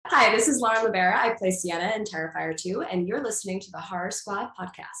Hi, this is Lauren Libera. I play Sienna in Terrifier 2, and you're listening to the Horror Squad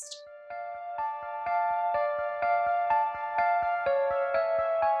podcast.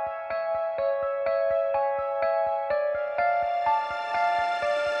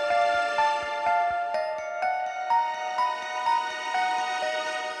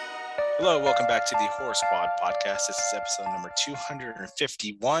 Hello, welcome back to the Horror Squad podcast. This is episode number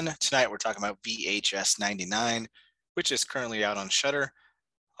 251. Tonight we're talking about VHS 99, which is currently out on Shudder.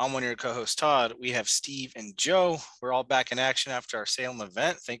 I'm one of your co-hosts, Todd. We have Steve and Joe. We're all back in action after our Salem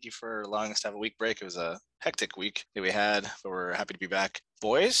event. Thank you for allowing us to have a week break. It was a hectic week that we had, but we're happy to be back.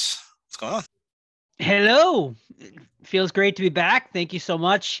 Boys, what's going on? Hello. It feels great to be back. Thank you so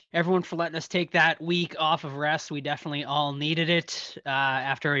much, everyone, for letting us take that week off of rest. We definitely all needed it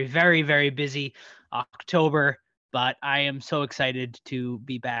after a very, very busy October. But I am so excited to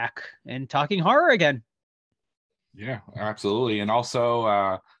be back and talking horror again. Yeah, absolutely. And also,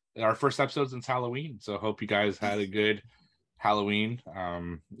 our first episode since Halloween. So hope you guys had a good Halloween.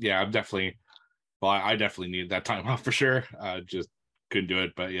 I definitely needed that time off for sure. Just couldn't do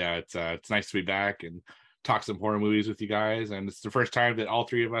it, but yeah, it's nice to be back and talk some horror movies with you guys. And it's the first time that all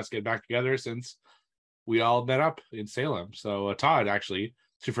three of us get back together since we all met up in Salem. So Todd, actually,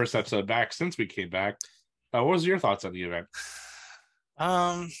 it's your first episode back since we came back. What was your thoughts on the event?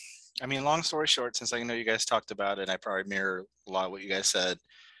 Long story short, since I know you guys talked about it, I probably mirror a lot of what you guys said.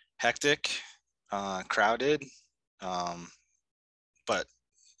 Hectic, crowded, but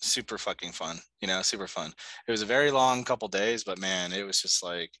super fucking fun, super fun. It was a very long couple days, but man, it was just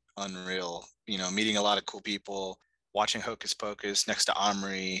like unreal, meeting a lot of cool people, watching Hocus Pocus next to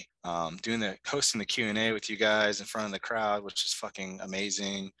Omri, hosting the Q&A with you guys in front of the crowd, which is fucking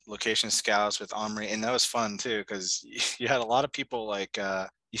amazing. Location scouts with Omri, and that was fun too, because you had a lot of people like,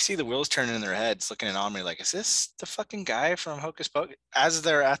 you see the wheels turning in their heads looking at Omri like, is this the fucking guy from Hocus Pocus? As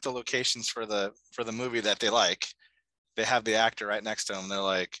they're at the locations for the movie that they like, they have the actor right next to them. They're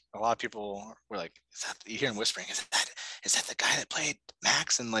like, a lot of people were like, you hear him whispering, is that the guy that played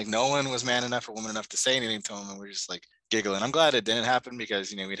Max? And like, no one was man enough or woman enough to say anything to him. And we're just like giggling. I'm glad it didn't happen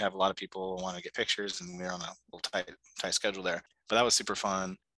because, we'd have a lot of people want to get pictures and we're on a little tight schedule there. But that was super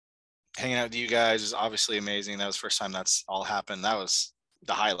fun. Hanging out with you guys is obviously amazing. That was the first time that's all happened. That was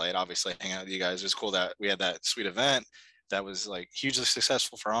the highlight, obviously, hanging out with you guys. It was cool that we had that sweet event that was like hugely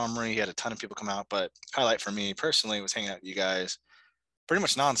successful for Omri. He had a ton of people come out, but highlight for me personally was hanging out with you guys pretty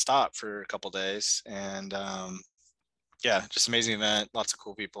much nonstop for a couple days. And just amazing event, lots of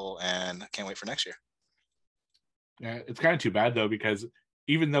cool people, and I can't wait for next year. Yeah, it's kind of too bad though, because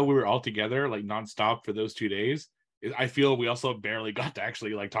even though we were all together like nonstop for those 2 days, I feel we also barely got to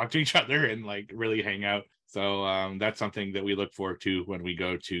actually like talk to each other and like really hang out. So that's something that we look forward to when we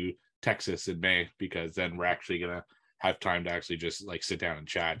go to Texas in May, because then we're actually gonna have time to actually just like sit down and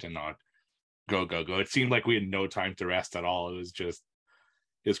chat and not go. It seemed like we had no time to rest at all. It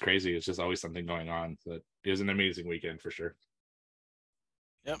was crazy. It's just always something going on. But it was an amazing weekend for sure.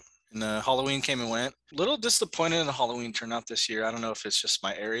 Yep. And Halloween came and went. A little disappointed in the Halloween turnout this year. I don't know if it's just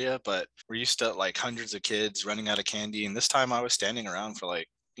my area, but we're used to like hundreds of kids running out of candy. And this time I was standing around for like,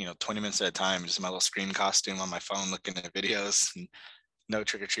 20 minutes at a time, just in my little Scream costume on my phone, looking at videos, and no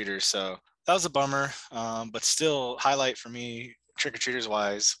trick-or-treaters. So that was a bummer. But still, highlight for me, trick-or-treaters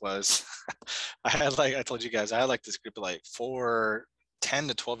wise, was I told you guys, I had like this group of like 10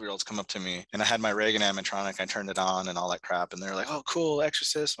 to 12-year-olds come up to me, and I had my Reagan animatronic. I turned it on and all that crap, and they're like, "Oh, cool,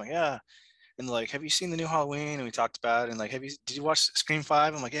 Exorcist." I'm like, "Yeah." And like, "Have you seen the new Halloween?" And we talked about it. And like, did you watch Scream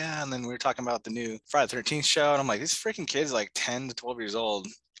 5? I'm like, "Yeah." And then we were talking about the new Friday the 13th show, and I'm like, these freaking kids like 10 to 12 years old.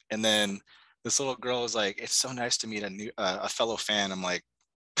 And then this little girl was like, "It's so nice to meet a fellow fan." I'm like,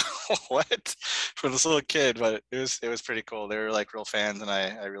 what? For this little kid? But it was pretty cool. They were like real fans, and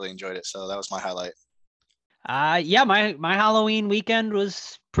I really enjoyed it. So that was my highlight. My Halloween weekend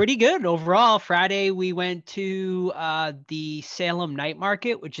was pretty good overall. Friday we went to the Salem Night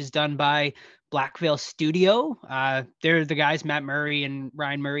Market, which is done by Black Veil Studio. They're the guys, Matt Murray and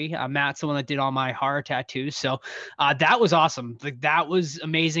Ryan Murray. Matt's the one that did all my horror tattoos. So that was awesome. Like, that was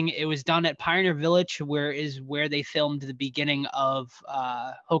amazing. It was done at Pioneer Village, where they filmed the beginning of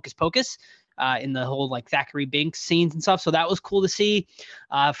Hocus Pocus. In the whole like Thackeray Binks scenes and stuff. So that was cool to see.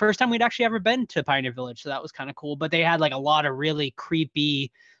 First time we'd actually ever been to Pioneer Village. So that was kind of cool. But they had like a lot of really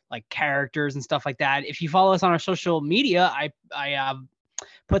creepy like characters and stuff like that. If you follow us on our social media, I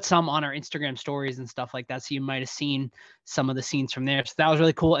put some on our Instagram stories and stuff like that. So you might have seen some of the scenes from there. So that was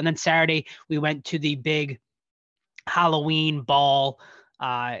really cool. And then Saturday we went to the big Halloween ball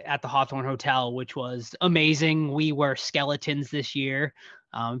at the Hawthorne Hotel, which was amazing. We were skeletons this year.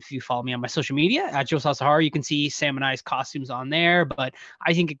 If you follow me on my social media at Joe's House of Horror, you can see Sam and I's costumes on there. But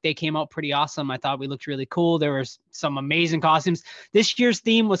I think they came out pretty awesome. I thought we looked really cool. There was some amazing costumes. This year's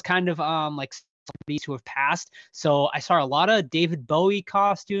theme was kind of like celebrities who have passed. So I saw a lot of David Bowie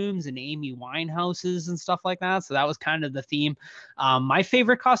costumes and Amy Winehouses and stuff like that. So that was kind of the theme. My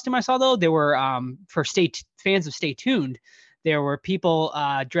favorite costume I saw, though, there were for fans of Stay Tuned, there were people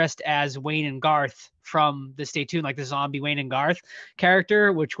dressed as Wayne and Garth from the Stay Tuned, like the zombie Wayne and Garth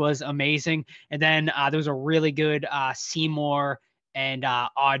character, which was amazing. And then there was a really good Seymour and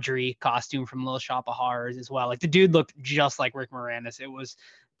Audrey costume from Little Shop of Horrors as well. Like the dude looked just like Rick Moranis. It was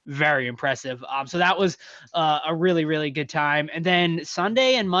very impressive. So that was a really, really good time. And then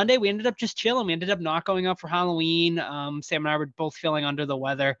Sunday and Monday, we ended up just chilling. We ended up not going out for Halloween. Sam and I were both feeling under the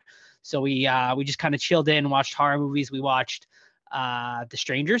weather. So we just kind of chilled in, watched horror movies. We watched The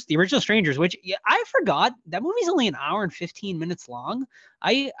Strangers, the original Strangers, which I forgot. That movie's only an hour and 15 minutes long.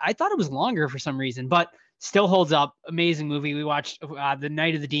 I thought it was longer for some reason, but still holds up. Amazing movie. We watched The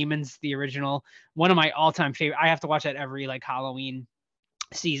Night of the Demons, the original, one of my all-time favorite. I have to watch that every like Halloween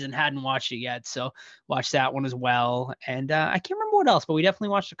season. Hadn't watched it yet, so watched that one as well. And I can't remember what else, but we definitely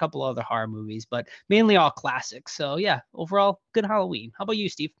watched a couple other horror movies, but mainly all classics. So yeah, overall good Halloween. How about you,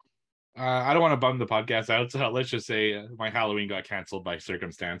 Steve? I don't want to bum the podcast out, so let's just say my Halloween got canceled by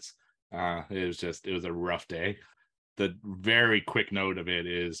circumstance. It was a rough day. The very quick note of it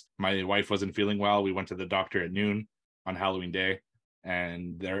is my wife wasn't feeling well. We went to the doctor at noon on Halloween day,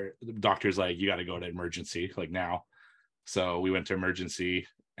 and the doctor's like, you got to go to emergency like now. So we went to emergency,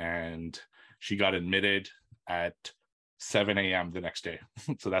 and she got admitted at 7 a.m. the next day.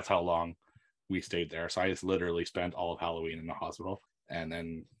 So that's how long we stayed there. So I just literally spent all of Halloween in the hospital, and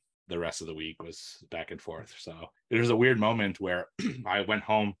then the rest of the week was back and forth. So it was a weird moment where I went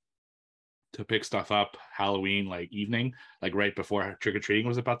home to pick stuff up Halloween like evening, like right before trick-or-treating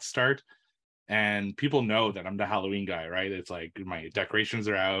was about to start. And people know that I'm the Halloween guy, right? It's like my decorations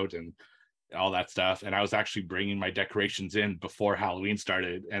are out and all that stuff. And I was actually bringing my decorations in before Halloween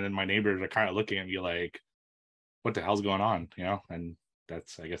started. And then my neighbors are kind of looking at me like, what the hell's going on? You know? And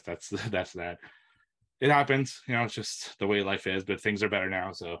I guess that's that. It happens, you know, it's just the way life is, but things are better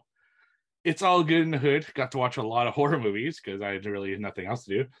now. So it's all good in the hood. Got to watch a lot of horror movies because I had really nothing else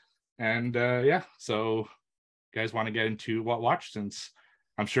to do. And yeah, so you guys want to get into what watched, since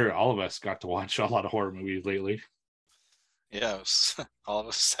I'm sure all of us got to watch a lot of horror movies lately. Yeah, all of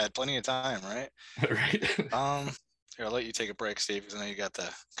us had plenty of time, right? Right. Here, I'll let you take a break, Steve, because I know you got the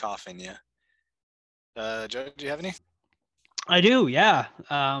cough in you. Joe, do you have any? I do, yeah.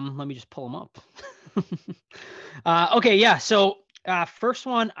 Let me just pull them up. Okay, yeah. So first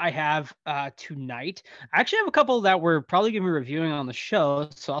one I have tonight. I actually have a couple that we're probably going to be reviewing on the show,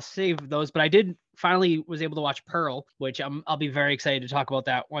 so I'll save those. But I did finally was able to watch Pearl, which I'll be very excited to talk about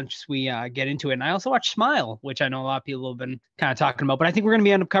that once we get into it. And I also watched Smile, which I know a lot of people have been kind of talking about. But I think we're going to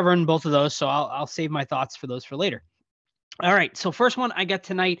be end up covering both of those, so I'll save my thoughts for those for later. All right, so first one I got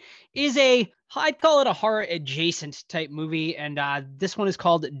tonight is I'd call it a horror adjacent type movie, and this one is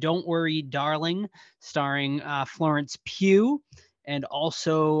called Don't Worry, Darling, starring Florence Pugh and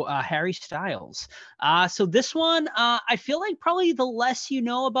also Harry Styles. So this one, I feel like probably the less you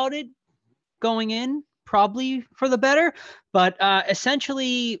know about it going in, probably for the better, but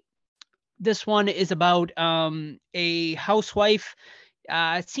essentially this one is about a housewife.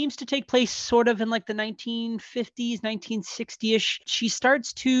 It seems to take place sort of in like the 1950s, 1960-ish. She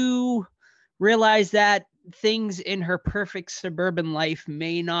starts to realize that things in her perfect suburban life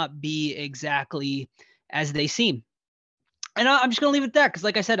may not be exactly as they seem. And I'm just going to leave it at that because,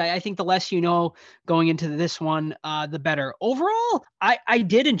 like I said, I think the less you know going into this one, the better. Overall, I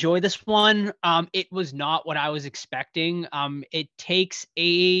did enjoy this one. It was not what I was expecting. It takes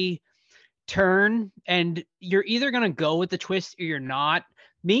a turn and you're either going to go with the twist or you're not.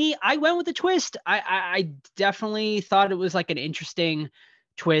 Me, I went with the twist. I definitely thought it was like an interesting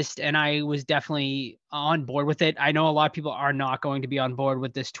twist and I was definitely on board with it. I know a lot of people are not going to be on board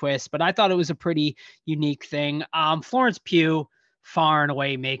with this twist, but I thought it was a pretty unique thing. Florence Pugh far and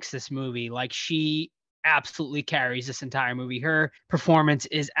away makes this movie. Like she absolutely carries this entire movie. Her performance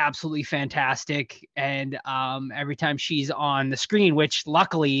is absolutely fantastic. And every time she's on the screen, which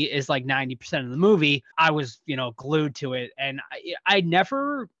luckily is like 90% of the movie, I was, glued to it. And I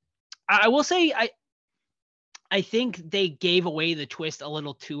will say, I think they gave away the twist a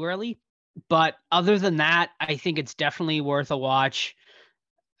little too early, but other than that, I think it's definitely worth a watch.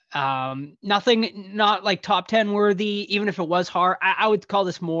 Not like top 10 worthy, even if it was horror. I would call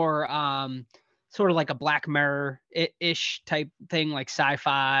this more sort of like a Black Mirror-ish type thing, like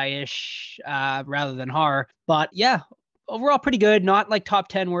sci-fi-ish rather than horror. But yeah, overall pretty good. Not like top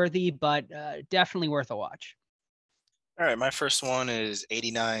 10 worthy, but definitely worth a watch. All right, my first one is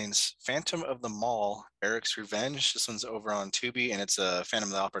 89's Phantom of the Mall, Eric's Revenge. This one's over on Tubi, and it's a Phantom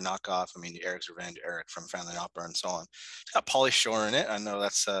of the Opera knockoff. I mean, Eric's Revenge, Eric from Phantom of the Opera and so on. It's got Pauly Shore in it. I know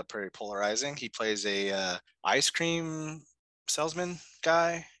that's pretty polarizing. He plays a ice cream salesman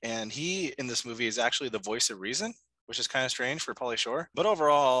guy, and he, in this movie, is actually the voice of reason, which is kind of strange for Pauly Shore. But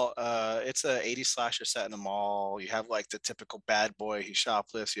overall, it's a 80s slasher set in a mall. You have like the typical bad boy who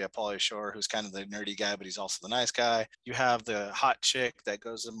shoplifts. You have Pauly Shore, who's kind of the nerdy guy, but he's also the nice guy. You have the hot chick that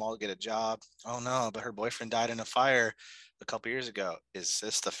goes to the mall to get a job. Oh no, but her boyfriend died in a fire a couple years ago. Is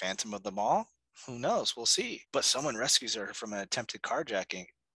this the Phantom of the Mall? Who knows? We'll see. But someone rescues her from an attempted carjacking.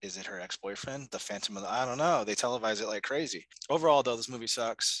 Is it her ex-boyfriend? The Phantom of the... I don't know. They televise it like crazy. Overall, though, this movie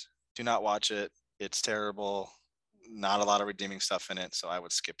sucks. Do not watch it. It's terrible. Not a lot of redeeming stuff in it, so I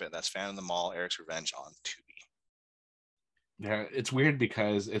would skip it. That's Phantom of the Mall, Eric's Revenge on Tubi. Yeah, it's weird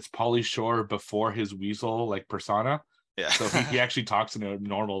because it's Pauly Shore before his weasel like persona. Yeah. So he actually talks in a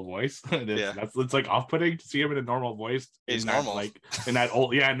normal voice. Yeah. It's like off-putting to see him in a normal voice. He's in that, normal. like in that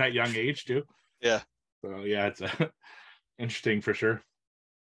old, in that young age too. Yeah. So yeah, it's interesting for sure.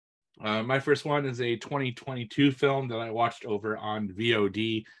 My first one is a 2022 film that I watched over on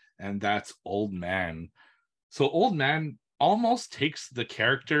VOD, and that's Old Man. So Old Man almost takes the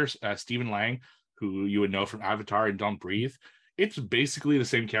character Stephen Lang, who you would know from Avatar and Don't Breathe. It's basically the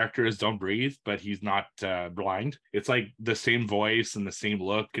same character as Don't Breathe, but he's not blind. It's like the same voice and the same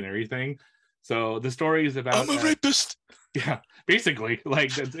look and everything. So the story is about... I'm a rapist! Yeah, basically.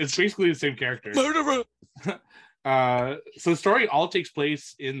 Like, it's basically the same character. Murderer! So the story all takes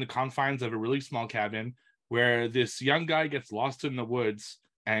place in the confines of a really small cabin where this young guy gets lost in the woods,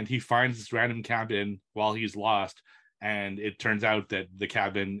 and he finds this random cabin while he's lost. And it turns out that the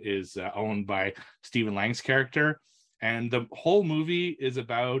cabin is owned by Stephen Lang's character. And the whole movie is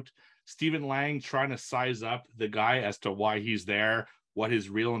about Stephen Lang trying to size up the guy as to why he's there, what his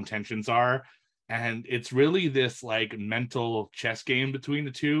real intentions are. And it's really this like mental chess game between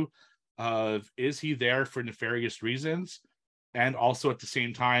the two of, is he there for nefarious reasons? And also at the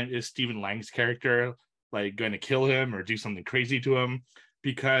same time, is Stephen Lang's character like going to kill him or do something crazy to him?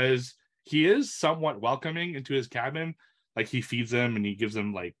 Because he is somewhat welcoming into his cabin. Like, he feeds him and he gives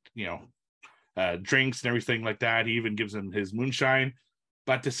him like, drinks and everything like that. He even gives him his moonshine.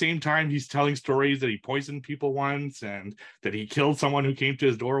 But at the same time, he's telling stories that he poisoned people once and that he killed someone who came to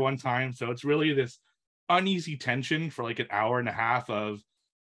his door one time. So it's really this uneasy tension for like an hour and a half of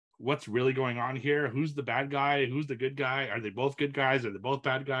what's really going on here. Who's the bad guy? Who's the good guy? Are they both good guys? Are they both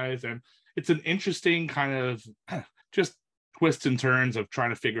bad guys? And it's an interesting kind of just twists and turns of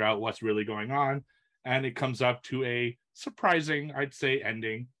trying to figure out what's really going on. And it comes up to a surprising, I'd say,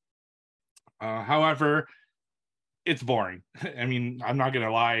 ending. However, it's boring. I mean, I'm not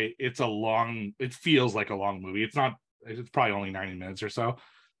gonna lie, it feels like a long movie. It's probably only 90 minutes or so,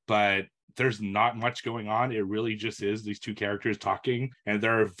 but there's not much going on. It really just is these two characters talking, and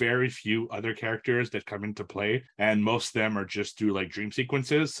there are very few other characters that come into play, and most of them are just through like dream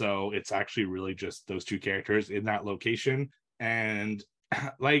sequences. So it's actually really just those two characters in that location. And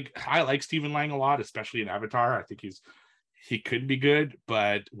like, I like Stephen Lang a lot, especially in Avatar. I think he could be good,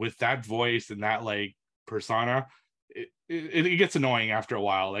 but with that voice and that like persona, it gets annoying after a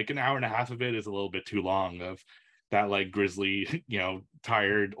while. Like, an hour and a half of it is a little bit too long of that like grizzly,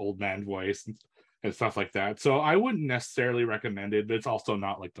 tired old man voice and stuff like that. So I wouldn't necessarily recommend it, but it's also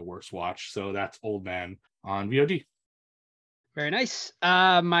not like the worst watch. So that's Old Man on VOD. Very nice.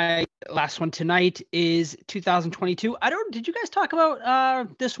 My last one tonight is 2022. Did you guys talk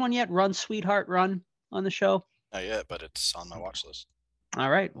about this one yet? Run, Sweetheart, Run on the show? Not yet, but it's on my watch list. All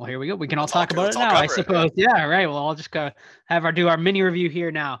right. Well, here we go. We can all Let's all talk about let's it all now, I cover it, suppose. Yeah. Right. Well, I'll just go do our mini review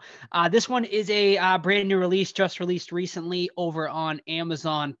here now. This one is a brand new release, just released recently over on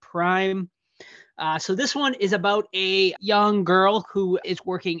Amazon Prime. So this one is about a young girl who is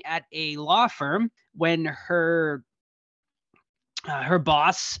working at a law firm when her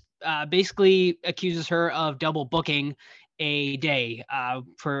boss basically accuses her of double booking a day,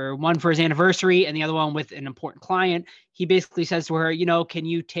 for his anniversary and the other one with an important client. He basically says to her, can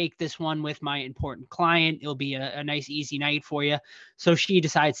you take this one with my important client? It'll be a nice, easy night for you. So she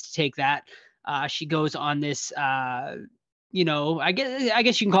decides to take that. She goes on this, I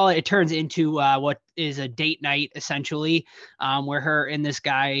guess you can call it turns into what is a date night, essentially, where her and this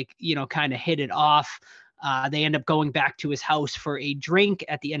guy, kind of hit it off. They end up going back to his house for a drink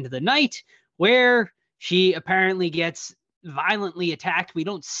at the end of the night, where she apparently gets violently attacked. We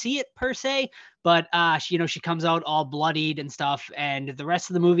don't see it per se, but she comes out all bloodied and stuff, and the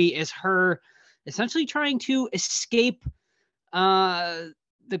rest of the movie is her essentially trying to escape the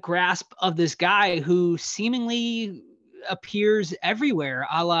grasp of this guy who seemingly appears everywhere,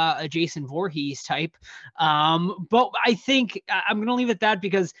 a la a Jason Voorhees type. But I think I'm going to leave it at that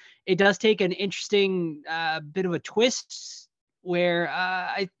because it does take an interesting bit of a twist where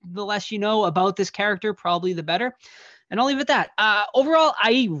the less you know about this character, probably the better. And I'll leave it at that. Overall,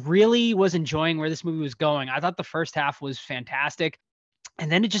 I really was enjoying where this movie was going. I thought the first half was fantastic.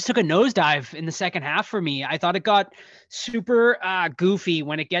 And then it just took a nosedive in the second half for me. I thought it got super goofy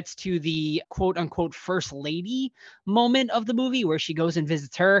when it gets to the quote unquote first lady moment of the movie where she goes and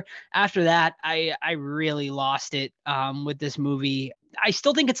visits her. After that, I really lost it with this movie. I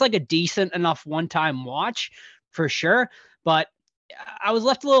still think it's like a decent enough one-time watch for sure, but I was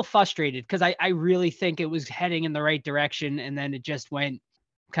left a little frustrated because I really think it was heading in the right direction, and then it just went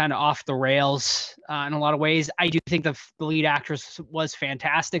kind of off the rails in a lot of ways. I do think the lead actress was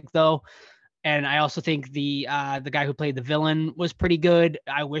fantastic, though, and I also think the guy who played the villain was pretty good.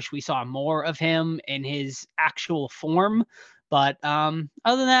 I wish we saw more of him in his actual form, but other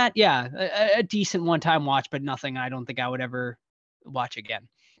than that, yeah, a decent one-time watch, but nothing I don't think I would ever watch again.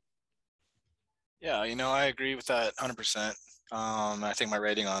 Yeah, I agree with that 100%. I think my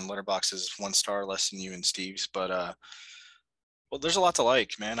rating on Letterboxd is 1 star less than you and Steve's, but well, there's a lot to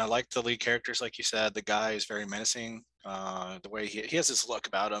like, man. I like the lead characters, like you said. The guy is very menacing. The way he has this look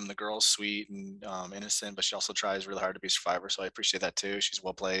about him. The girl's sweet and innocent, but she also tries really hard to be a survivor. So I appreciate that too. She's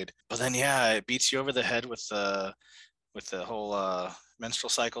well played. But then, yeah, it beats you over the head with the whole menstrual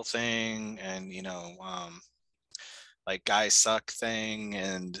cycle thing, and like guys suck thing.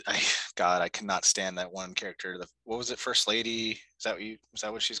 And I cannot stand that one character. What was it, First Lady? Is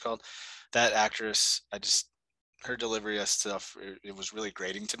that what she's called? That actress, her delivery of stuff, it was really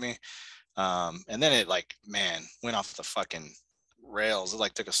grating to me. And then it went off the fucking rails.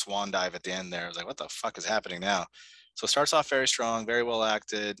 It took a swan dive at the end there. I was like, what the fuck is happening now? So it starts off very strong, very well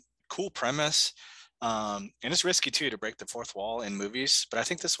acted, cool premise. And it's risky too to break the fourth wall in movies, but I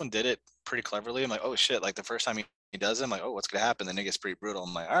think this one did it pretty cleverly. I'm like, oh shit, the first time he does it, I'm like, oh, what's gonna happen? Then it gets pretty brutal.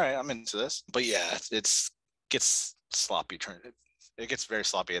 I'm like, all right, I'm into this. But yeah, it gets sloppy. It gets very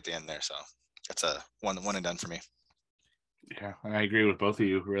sloppy at the end there. So that's a one and done for me. Yeah, I agree with both of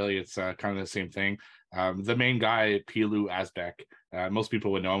you. Really, it's kind of the same thing. The main guy, Pilu Asbeck, most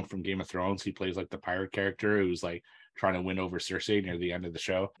people would know him from Game of Thrones. He plays the pirate character who's trying to win over Cersei near the end of the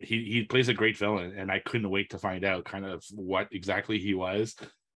show. He plays a great villain, and I couldn't wait to find out kind of what exactly he was.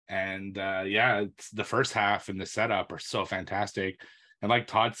 And yeah, it's the first half and the setup are so fantastic. And like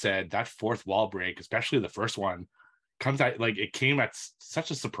Todd said, that fourth wall break, especially the first one, comes out it came at such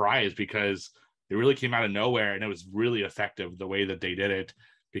a surprise because it really came out of nowhere, and it was really effective the way that they did it,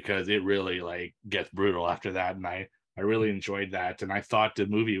 because it really gets brutal after that. And I really enjoyed that, and I thought the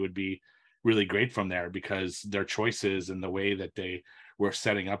movie would be really great from there because their choices and the way that they were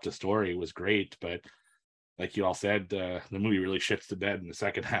setting up the story was great. But like you all said, the movie really shits the bed in the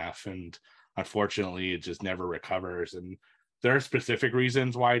second half, and unfortunately it just never recovers. And there are specific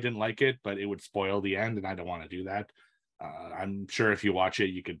reasons why I didn't like it, but it would spoil the end, and I don't want to do that. I'm sure if you watch it,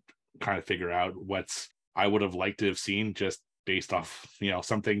 you could kind of figure out what's I would have liked to have seen just based off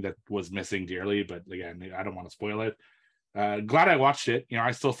something that was missing dearly. But again, I don't want to spoil it. Glad I watched it.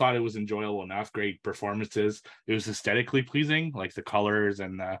 I still thought it was enjoyable enough. Great performances. It was aesthetically pleasing, like the colors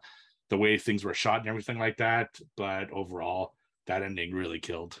and the way things were shot and everything like that. But overall, that ending really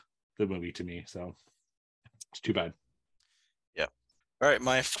killed the movie to me. So it's too bad. Yeah. All right,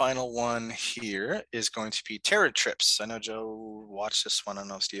 my final one here is going to be Terror Trips. I know Joe watched this one. I don't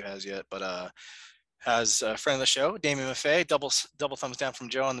know if Steve has yet, but has a friend of the show, Damien Maffei. Double thumbs down from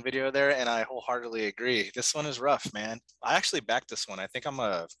Joe on the video there, and I wholeheartedly agree. This one is rough, man. I actually backed this one. I think I'm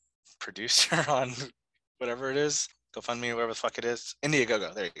a producer on whatever it is. GoFundMe, whatever the fuck it is.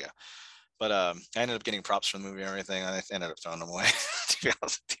 Indiegogo. There you go. But I ended up getting props from the movie and everything. I ended up throwing them away, to be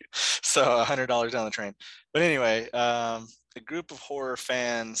honest with you. So $100 down the train. But anyway, a group of horror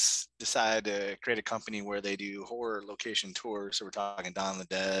fans decide to create a company where they do horror location tours. So we're talking Dawn of the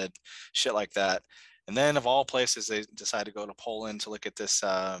Dead, shit like that. And then of all places, they decide to go to Poland to look at this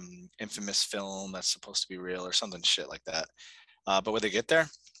infamous film that's supposed to be real or something shit like that. But when they get there,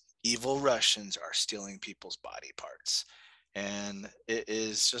 evil Russians are stealing people's body parts. And it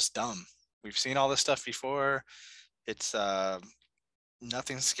is just dumb. We've seen all this stuff before. It's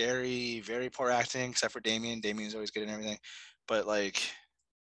nothing scary, very poor acting, except for Damien. Damien's always good and everything. But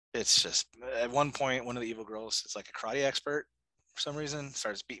it's just, at one point, one of the evil girls is a karate expert for some reason,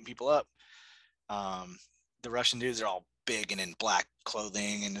 starts beating people up. The Russian dudes are all big and in black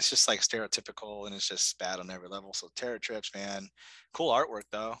clothing, and it's just stereotypical, and it's just bad on every level. So Terror Trips, man. Cool artwork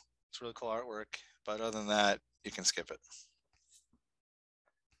though. It's really cool artwork. But other than that, you can skip it.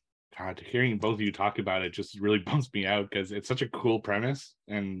 God, hearing both of you talk about it just really bumps me out because it's such a cool premise,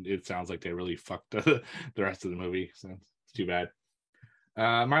 and it sounds like they really fucked the rest of the movie. So it's too bad.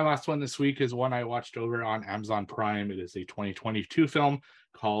 My last one this week is one I watched over on Amazon Prime. It is a 2022 film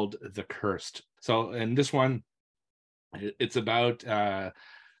called The Cursed. So, in this one, it's about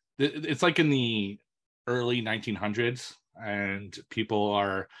it's like in the early 1900s, and people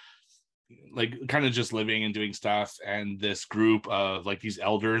are like kind of just living and doing stuff, and this group of like these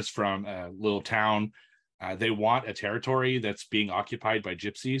elders from a little town, they want a territory that's being occupied by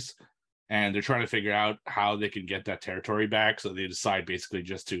gypsies, and they're trying to figure out how they can get that territory back. So they decide basically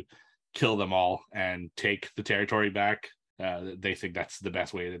just to kill them all and take the territory back. They think that's the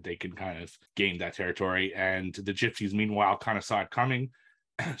best way that they can kind of gain that territory, and the gypsies meanwhile kind of saw it coming.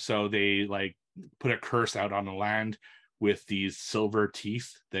 So they like put a curse out on the land with these silver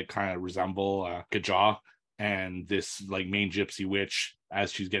teeth that kind of resemble a jaw. And this like main gypsy witch,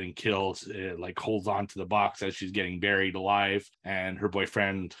 as she's getting killed, like holds on to the box as she's getting buried alive. And her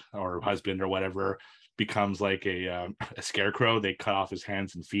boyfriend or husband or whatever becomes like a scarecrow. They cut off his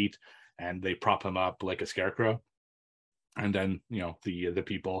hands and feet and they prop him up like a scarecrow. And then, you know, the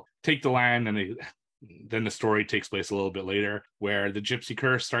people take the land, and then the story takes place a little bit later where the gypsy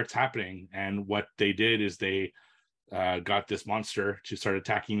curse starts happening. And what they did is they got this monster to start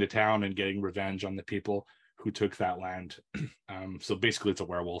attacking the town and getting revenge on the people who took that land. So basically it's a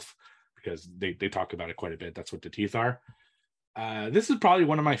werewolf, because they talk about it quite a bit. That's what the teeth are. This is probably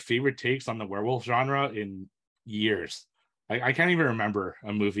one of my favorite takes on the werewolf genre in years. I can't even remember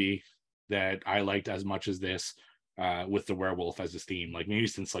a movie that I liked as much as this, with the werewolf as a theme, like maybe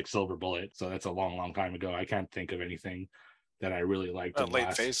since like Silver Bullet. So that's a long time ago. I can't think of anything that I really liked.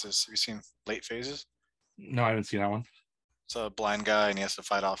 Late Phases. Have you seen Late Phases? No, I haven't seen that one. It's a blind guy and he has to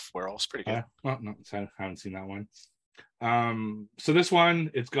fight off werewolves. Pretty good. Well, no, I haven't seen that one. So this one,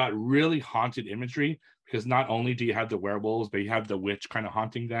 it's got really haunted imagery, because not only do you have the werewolves, but you have the witch kind of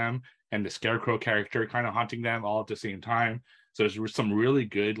haunting them and the scarecrow character kind of haunting them all at the same time. So there's some really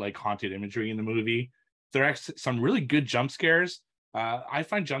good like haunted imagery in the movie. There are some really good jump scares. I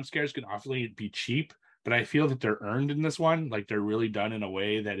find jump scares can often be cheap, but I feel that they're earned in this one. Like they're really done in a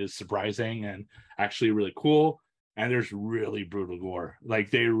way that is surprising and actually really cool. And there's really brutal gore.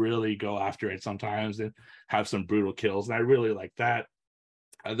 Like they really go after it sometimes and have some brutal kills. And I really like that.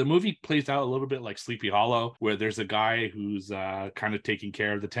 The movie plays out a little bit like Sleepy Hollow, where there's a guy who's kind of taking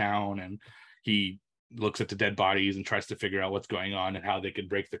care of the town, and he looks at the dead bodies and tries to figure out what's going on and how they can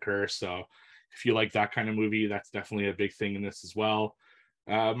break the curse. So if you like that kind of movie, that's definitely a big thing in this as well.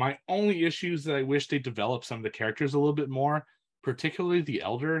 My only issue is that I wish they developed some of the characters a little bit more, particularly the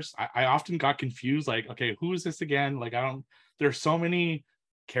elders. I often got confused, like, okay, who is this again? Like, there's so many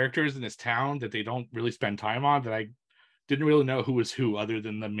characters in this town that they don't really spend time on, that I didn't really know who was who, other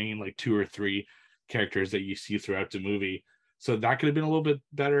than the main like 2 or 3 characters that you see throughout the movie. So that could have been a little bit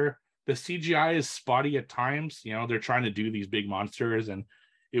better. The CGI is spotty at times. You know, they're trying to do these big monsters, and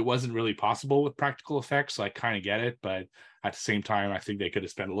it wasn't really possible with practical effects. So I kind of get it, but at the same time, I think they could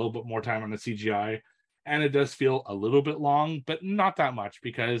have spent a little bit more time on the CGI. And it does feel a little bit long, but not that much,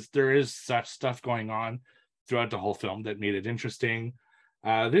 because there is such stuff going on throughout the whole film that made it interesting.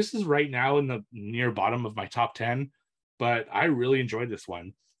 This is right now in the near bottom of my top 10, but I really enjoyed this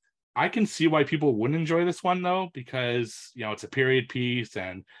one. I can see why people wouldn't enjoy this one, though, because, you know, it's a period piece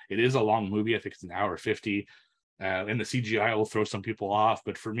and it is a long movie. I think it's an hour 50, and the CGI will throw some people off.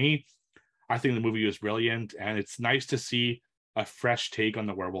 But for me, I think the movie was brilliant, and it's nice to see a fresh take on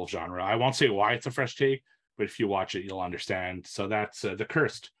the werewolf genre. I won't say why it's a fresh take, but if you watch it, you'll understand. So that's The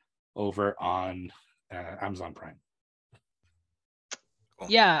Cursed over on Amazon Prime. Cool.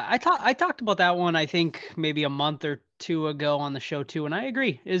 Yeah, I talked about that one, I think maybe a month or 2 ago on the show too, and I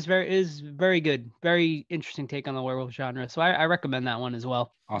agree. Is very good, very interesting take on the werewolf genre. So I recommend that one as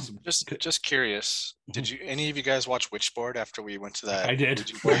well. Awesome. Just curious, did you any of you guys watch Witchboard after we went to that? I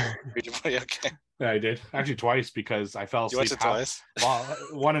did. Okay. Yeah, I did, actually twice, because I fell You asleep. watched it twice? Well,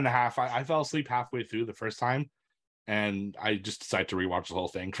 1.5. I fell asleep halfway through the first time, and I just decided to rewatch the whole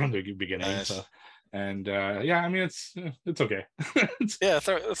thing from the beginning. Nice. So, and yeah, I mean, it's okay. Yeah,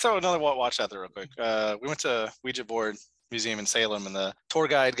 throw another watch out there real quick. We went to Ouija Board Museum in Salem, and the tour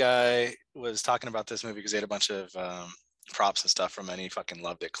guide guy was talking about this movie because he had a bunch of props and stuff from it, and he fucking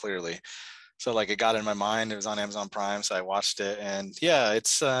loved it, clearly. So like it got in my mind. It was on Amazon Prime, so I watched it, and yeah,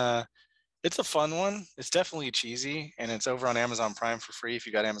 it's a fun one. It's definitely cheesy, and it's over on Amazon Prime for free if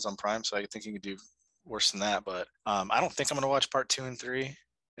you got Amazon Prime. So I think you could do worse than that. But I don't think I'm gonna watch part 2 and 3.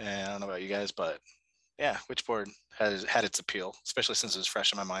 And I don't know about you guys, but yeah, Witchboard had its appeal, especially since it was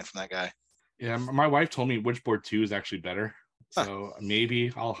fresh in my mind from that guy. Yeah, my wife told me Witchboard 2 is actually better. Huh. So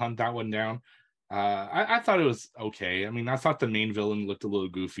maybe I'll hunt that one down. I thought it was okay. I mean, I thought the main villain looked a little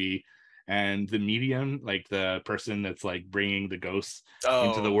goofy, and the medium, like the person that's like bringing the ghosts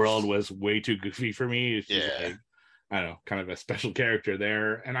into the world, was way too goofy for me. She's like, I don't know, kind of a special character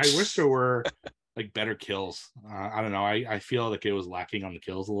there. And I wish there were like better kills. I don't know. I feel like it was lacking on the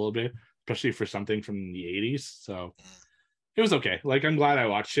kills a little bit, especially for something from the 80s. So it was okay. Like, I'm glad I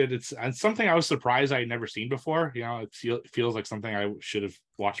watched it. It's something I was surprised I had never seen before. You know, it feels like something I should have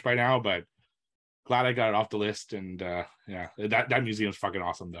watched by now, but glad I got it off the list. And yeah, that museum's fucking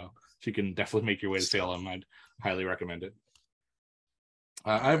awesome though. So you can definitely make your way to Salem. I'd highly recommend it.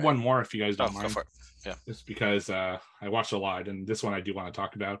 I have one more if you guys don't mind. Go for it. Yeah. Just because I watched a lot, and this one I do want to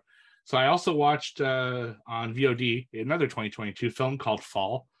talk about. So I also watched on VOD another 2022 film called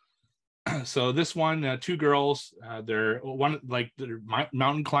Fall. So this one, two girls, they're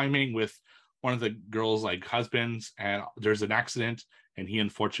mountain climbing with one of the girls' like husbands, and there's an accident, and he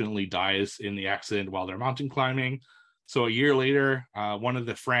unfortunately dies in the accident while they're mountain climbing. So a year later, one of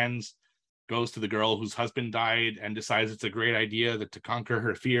the friends goes to the girl whose husband died and decides it's a great idea that to conquer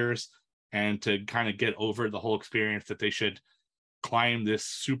her fears and to kind of get over the whole experience, that they should climb this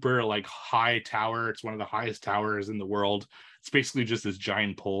super like high tower. It's one of the highest towers in the world. It's basically just this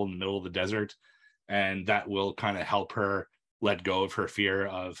giant pole in the middle of the desert, and that will kind of help her let go of her fear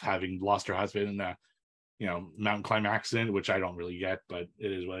of having lost her husband in a mountain climb accident, which I don't really get, but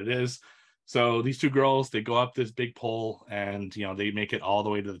it is what it is. So these two girls, they go up this big pole, and they make it all the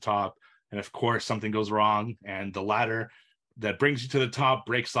way to the top, and of course something goes wrong, and the ladder that brings you to the top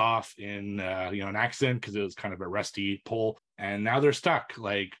breaks off in an accident because it was kind of a rusty pole, and now they're stuck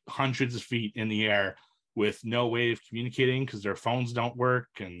like hundreds of feet in the air with no way of communicating because their phones don't work,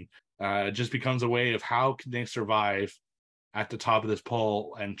 and it just becomes a way of how can they survive at the top of this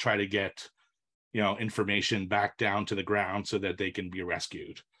pole and try to get information back down to the ground so that they can be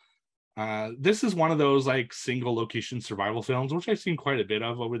rescued. This is one of those like single location survival films which I've seen quite a bit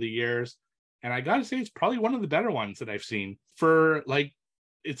of over the years, and I gotta say it's probably one of the better ones that I've seen. For like,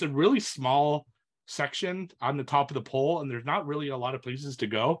 it's a really small section on the top of the pole, and there's not really a lot of places to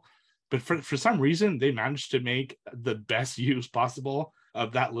go, but for some reason they managed to make the best use possible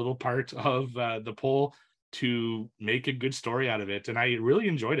of that little part of the pole to make a good story out of it, and I really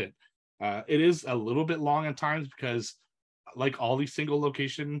enjoyed it. It is a little bit long at times because, like all these single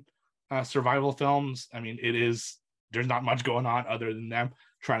location survival films, I mean, there's not much going on other than them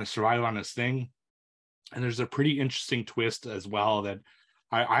trying to survive on this thing. And there's a pretty interesting twist as well that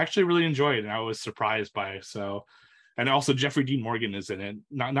I actually really enjoyed, and I was surprised by. So, and also Jeffrey Dean Morgan is in it.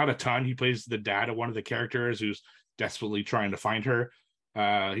 Not a ton. He plays the dad of one of the characters who's desperately trying to find her.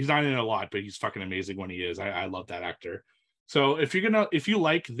 He's not in it a lot, but he's fucking amazing when he is. I love that actor. So if you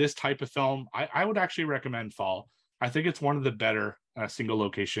like this type of film, I would actually recommend Fall. I think it's one of the better single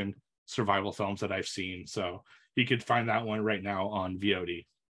location survival films that I've seen. So you could find that one right now on VOD.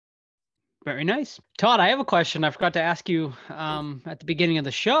 Very nice. Todd, I have a question I forgot to ask you at the beginning of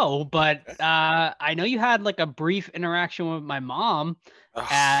the show, but I know you had like a brief interaction with my mom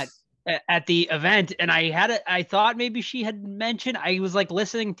at the event, and I thought maybe she had mentioned, I was like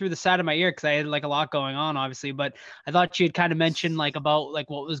listening through the side of my ear because I had like a lot going on, obviously, but I thought she had kind of mentioned like about like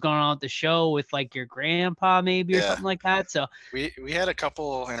what was going on at the show with like your grandpa maybe or something like that. So we had a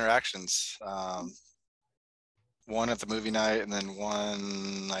couple interactions. One at the movie night, and then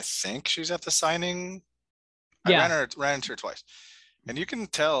one I think she's at the signing. Yeah. I ran into her twice, and you can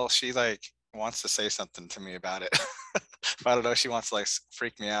tell she like wants to say something to me about it. I don't know, she wants to like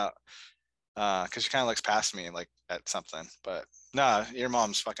freak me out because she kind of looks past me like at something. But no, your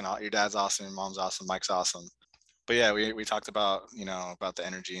mom's fucking your dad's awesome, your mom's awesome, Mike's awesome. But yeah, we talked about about the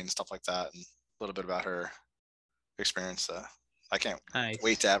energy and stuff like that, and a little bit about her experience. I can't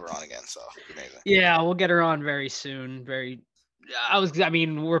wait to have her on again. So it'll be amazing. Yeah, we'll get her on very soon. I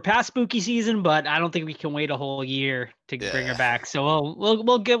mean, we're past spooky season, but I don't think we can wait a whole year to bring her back. So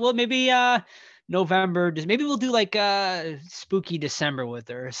we'll maybe November, just maybe we'll do like spooky December with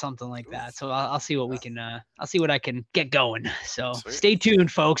her or something like that. So I'll see what we can I'll see what I can get going. So Stay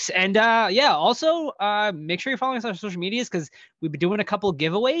tuned, folks. And also make sure you're following us on social medias because we've been doing a couple of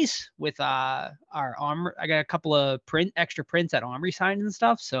giveaways with our Armory. I got a couple of extra prints at Armory signs and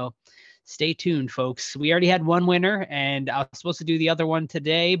stuff. So stay tuned, folks. We already had one winner, and I was supposed to do the other one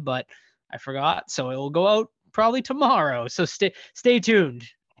today, but I forgot. So it will go out probably tomorrow. So stay tuned.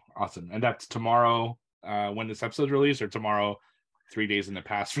 Awesome. And that's tomorrow when this episode's released, or tomorrow 3 days in the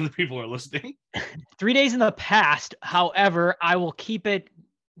past for the people who are listening? 3 days in the past. However, I will keep it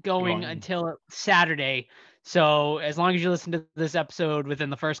going until Saturday. So as long as you listen to this episode within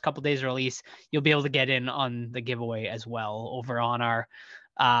the first couple days of release, you'll be able to get in on the giveaway as well over on our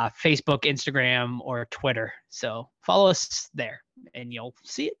Facebook, Instagram, or Twitter. So follow us there and you'll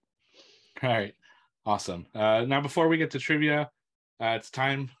see it. All right. Awesome. Now, before we get to trivia, it's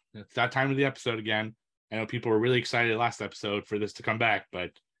time. It's that time of the episode again. I know people were really excited last episode for this to come back,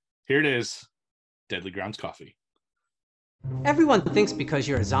 but here it is. Deadly Grounds Coffee. Everyone thinks because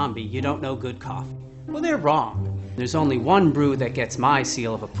you're a zombie, you don't know good coffee. Well, they're wrong. There's only one brew that gets my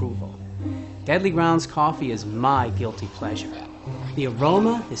seal of approval. Deadly Grounds Coffee is my guilty pleasure. The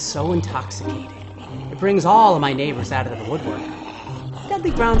aroma is so intoxicating. It brings all of my neighbors out of the woodwork.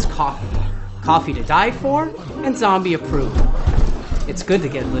 Deadly Grounds Coffee. Coffee to die for and zombie approved. It's good to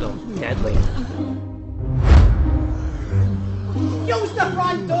get a little deadly. Use the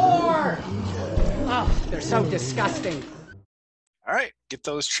front door! Oh, they're so disgusting. All right, get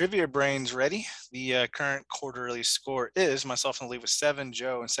those trivia brains ready. The current quarterly score is myself in the lead with 7,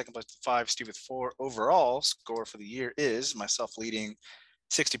 Joe in second place with 5, Steve with 4. Overall score for the year is myself leading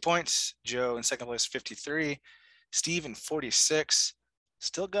 60 points, Joe in second place 53, Steve in 46.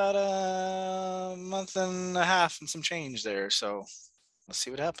 Still got a month and a half and some change there, so let's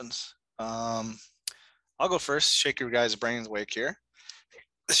see what happens. I'll go first. Shake your guys' brains awake here.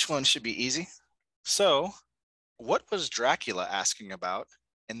 This one should be easy. So, what was Dracula asking about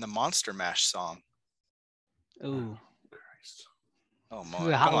in the Monster Mash song? Ooh. Christ. Oh, my.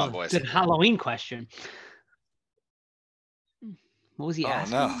 Come on, boys. Good Halloween question. What was he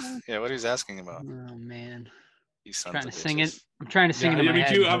asking? Oh, no. About? Yeah, what he was asking about. Oh, man. You son Trying of to a sing bitches. it. I'm trying to sing it in my me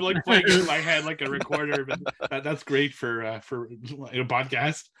head. too. I'm like playing it in my head like a recorder, but that's great for a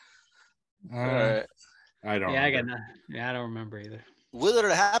podcast. All right. I don't. Yeah, remember. I don't remember either. Will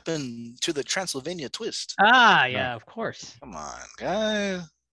it happen to the Transylvania twist? Ah, yeah, of course. Come on, guys.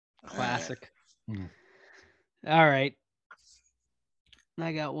 Classic. Mhm. All right.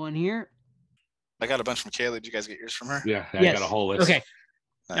 I got one here. I got a bunch from Kayla. Did you guys get yours from her? Yeah, I Yes. got a whole list. Okay.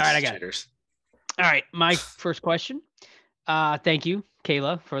 Nice. All right, I got it. Cheaters. All right. My first question. Thank you,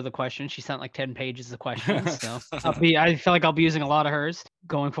 Kayla, for the question. She sent like 10 pages of questions. So I feel like I'll be using a lot of hers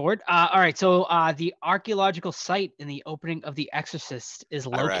going forward. All right. So the archaeological site in the opening of The Exorcist is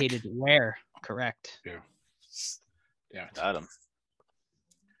located where? Correct. Yeah. Got him.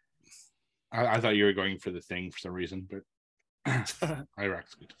 I thought you were going for the Thing for some reason, but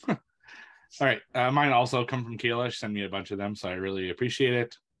Iraq's good. All right. Mine also come from Kayla. She sent me a bunch of them, so I really appreciate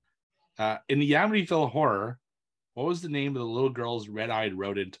it. In the Amityville Horror, what was the name of the little girl's red-eyed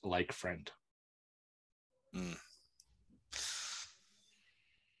rodent-like friend? I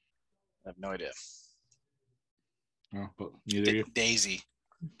have no idea. No, but neither you. Daisy.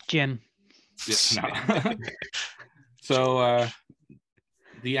 Jim. Yeah, no. So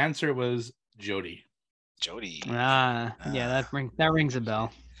the answer was Jody. Jody. Yeah, that rings a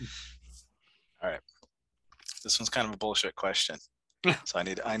bell. All right. This one's kind of a bullshit question. So I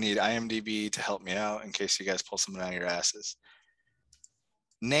need IMDb to help me out in case you guys pull something out of your asses.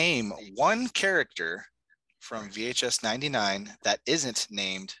 Name one character from VHS 99 that isn't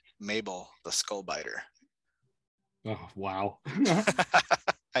named Mabel the Skullbiter. Oh, wow.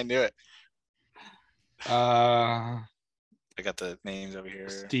 I knew it. Uh, I got the names over here.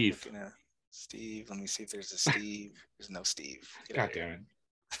 Steve. Steve. Let me see if there's a Steve. There's no Steve. Get God out of here. damn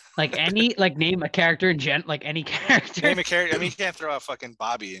it. Like name a character in like any character. Name a character. I mean, you can't throw out fucking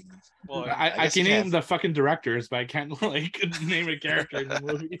Bobby. And, well, I guess can you name the fucking directors, but I can't name a character in the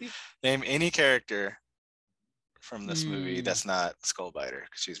movie. Name any character from this movie that's not Skullbiter,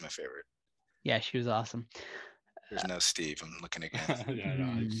 because she's my favorite. Yeah, she was awesome. There's no Steve. I'm looking again. Yeah,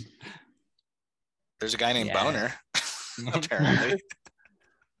 no, There's a guy named Boner, apparently.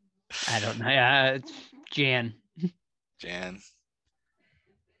 I don't know. It's Jan. Jan.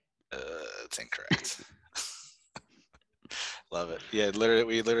 It's incorrect. Love it. Yeah,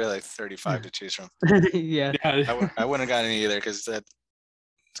 we literally like 35 to choose from. Yeah. I wouldn't have gotten any either because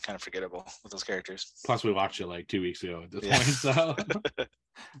it's kind of forgettable with those characters. Plus, we watched it like 2 weeks ago at this point. So,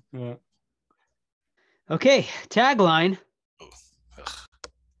 yeah. Okay, tagline. Ugh.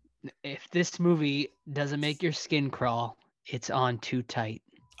 If this movie doesn't make your skin crawl, it's on too tight.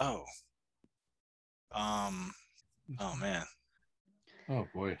 Oh. Oh man. Oh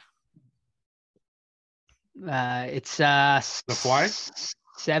boy. It's The Fly?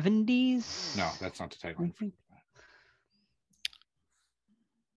 70s. No, that's not the title.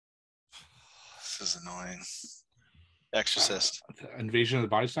 This is annoying. Exorcist. Invasion of the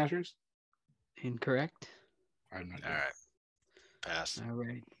Body Snatchers? Incorrect. I'm not. All right. Pass. All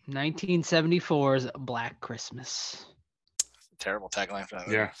right. 1974's Black Christmas. terrible tagline for that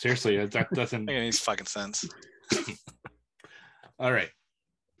movie. Yeah, seriously, that doesn't make any fucking sense. All right.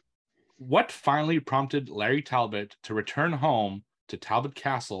 What finally prompted Larry Talbot to return home to Talbot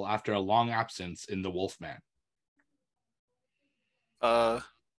Castle after a long absence in The Wolfman? It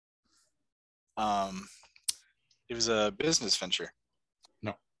was a business venture.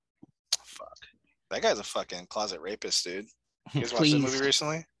 No. Fuck. That guy's a fucking closet rapist, dude. You guys watched that movie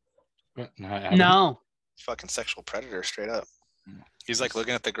recently? No, I haven't. No. Fucking sexual predator, straight up. He's like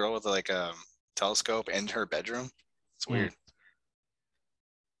looking at the girl with like a telescope in her bedroom. It's weird.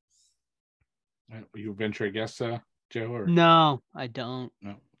 You venture a guess, Joe? Or? No, I don't.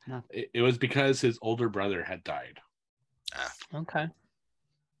 No. No. It was because his older brother had died. Okay.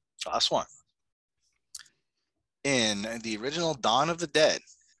 Last one. In the original Dawn of the Dead,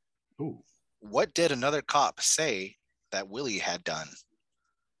 what did another cop say that Willie had done?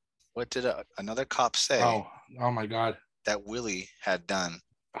 What did another cop say? Oh my God. That Willie had done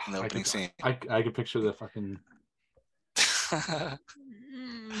in the opening scene. I could picture the fucking.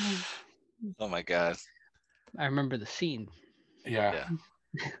 Oh my God. I remember the scene. Yeah.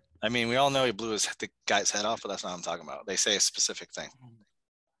 I mean, we all know he blew the guy's head off, but that's not what I'm talking about. They say a specific thing.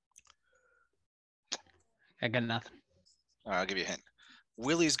 I got nothing. All right, I'll give you a hint.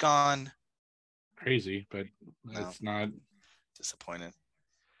 Willie's gone. Crazy, but it's not. Disappointed.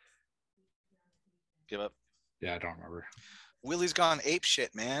 Give up. Yeah, I don't remember. Willie's gone ape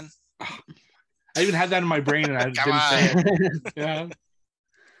shit, man. I even had that in my brain and I didn't say it. Yeah.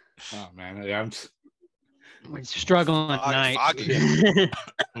 Oh man, We're struggling tonight. Foggy.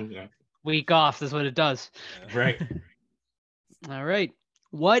 Yeah. Week off. That's what it does. Right. All right.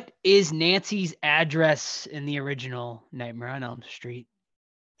 What is Nancy's address in the original Nightmare on Elm Street?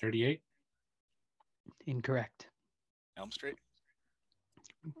 38. Incorrect. Elm Street.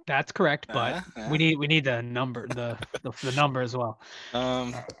 That's correct, but we need the number, the number as well.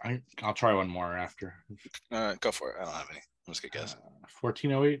 I'll try one more after. Go for it. I don't have any. I'm just gonna guess.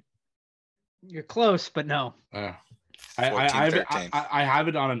 1408. You're close, but no. I have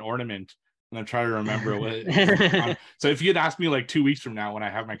it on an ornament, and I'm trying to remember what. So if you'd asked me like 2 weeks from now when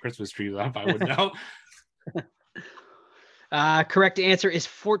I have my Christmas trees up, I would know. Correct answer is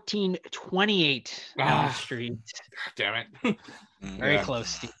 1428 Elm Street. Damn it! Very close,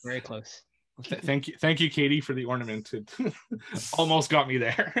 Steve. Very close. Thank you, Katie, for the ornament. It almost got me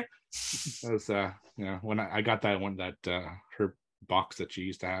there. That was, when I got that one, that her box that she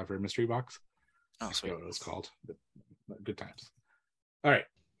used to have, her mystery box. Oh, sweet. What it was called. But good times. All right.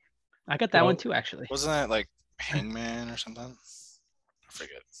 I got that one too, actually. Wasn't that like Hangman or something? I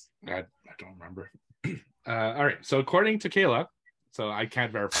forget. I don't remember. All right. So according to Kayla, so I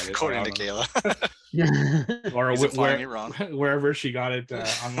can't verify this. According to Kayla. Or wherever she got it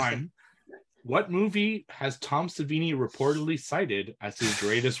online. What movie has Tom Savini reportedly cited as his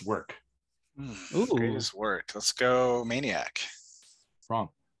greatest work? Greatest work. Let's go Maniac. Wrong.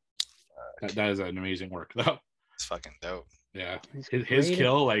 That is an amazing work, though. It's fucking dope. Yeah. His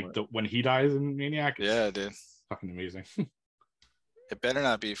kill, like when he dies in Maniac. Yeah, dude. Fucking amazing. It better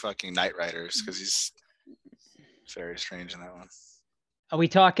not be fucking Knight Riders, because he's very strange in that one. Are we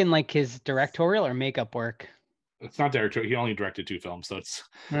talking like his directorial or makeup work? It's not directorial. He only directed 2 films, so it's.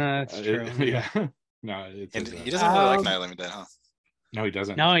 That's true. Yeah. No, it's. And he doesn't really like Night of the Living Dead, huh? No, he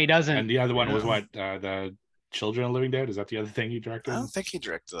doesn't. No, he doesn't. And the other one was what? The Children of the Living Dead? Is that the other thing he directed? I don't think he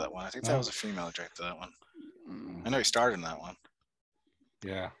directed that one. I think that was a female who directed that one. I know he starred in that one.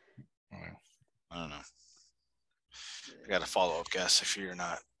 Yeah. I don't know. I got a follow-up guess if you're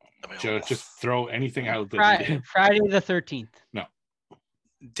not available. Joe, just throw anything out. That Friday the 13th. No.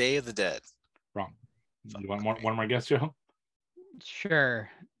 Day of the Dead. Wrong. You want one more guess, Joe? Sure.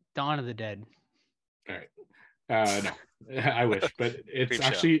 Dawn of the Dead. All right. No. I wish, but it's Creep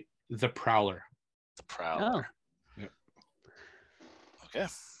actually The Prowler. The Prowler. Oh. Yep. Okay.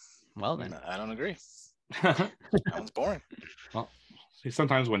 Well then. I don't agree. That one's boring. Well,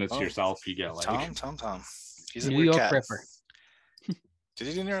 sometimes when it's yourself, you get like Tom. He's a New weird York cat. Ripper. Did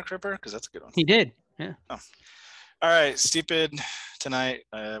he do New York Ripper? Because that's a good one. He did. Yeah. Oh. All right, Stupid tonight.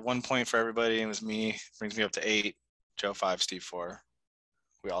 1 point for everybody. It was me. Brings me up to 8. Joe 5, Steve 4.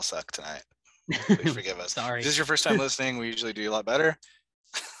 We all suck tonight. Please forgive us. Sorry. If this is your first time listening, we usually do a lot better.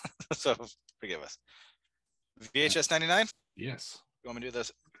 So forgive us. VHS 99? Yes. You want me to do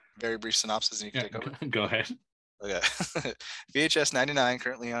this very brief synopsis and you can take over? Go ahead. Okay. VHS 99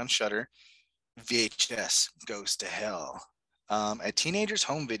 currently on Shudder. VHS goes to hell. A teenager's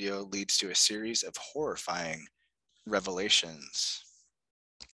home video leads to a series of horrifying revelations.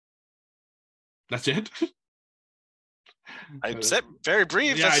 That's it. I said very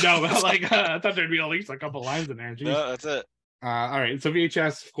brief. Yeah, I know. But I thought there'd be at least a couple lines in there. Jeez. No, that's it. All right, so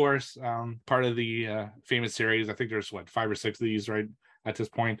VHS, of course, part of the famous series. I think there's 5 or 6 of these right at this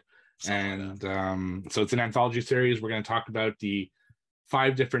point. Something like And so it's an anthology series. We're going to talk about the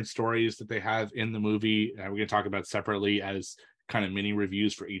 5 different stories that they have in the movie. We're going to talk about separately as kind of mini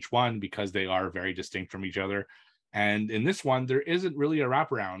reviews for each one because they are very distinct from each other. And in this one, there isn't really a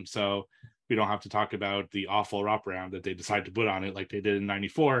wraparound, so we don't have to talk about the awful wraparound that they decided to put on it like they did in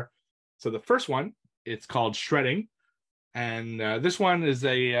 '94. So the first one, it's called Shredding. And this one is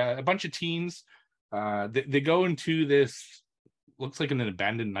a bunch of teens. They go into this, looks like an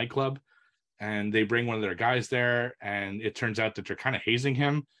abandoned nightclub, and they bring one of their guys there, and it turns out that they're kind of hazing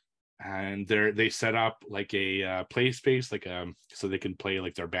him. And they set up like a play space, so they can play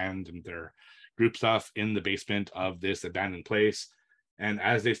like their band and their group stuff in the basement of this abandoned place. And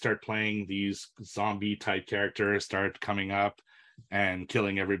as they start playing, these zombie type characters start coming up and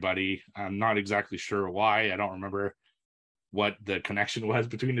killing everybody. I'm not exactly sure why. I don't remember what the connection was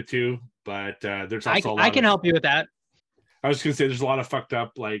between the two, but there's also I can help you with that. I was gonna say there's a lot of fucked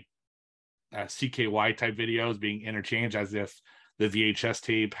up like CKY type videos being interchanged as if the VHS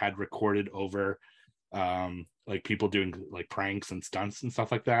tape had recorded over like people doing like pranks and stunts and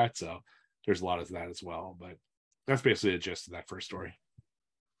stuff like that. So there's a lot of that as well, but that's basically the gist of that first story.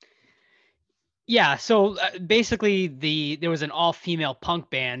 Yeah, so basically there was an all-female punk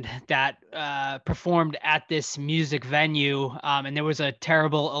band that performed at this music venue, and there was a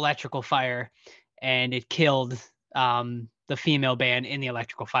terrible electrical fire, and it killed the female band in the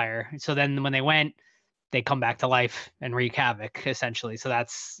electrical fire. So then when they come back to life and wreak havoc, essentially. So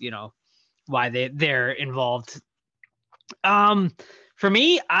that's, why they're involved. For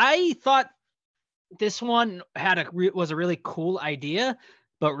me, I thought this one was a really cool idea,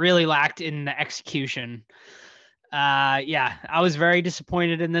 but really lacked in the execution. Yeah, I was very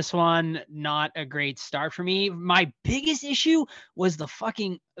disappointed in this one. Not a great start for me. My biggest issue was the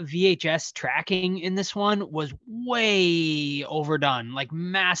fucking VHS tracking in this one was way overdone, like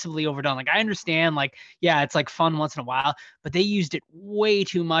massively overdone. Like I understand, like, yeah, it's like fun once in a while, but they used it way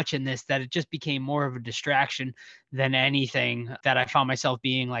too much in this that it just became more of a distraction than anything, that I found myself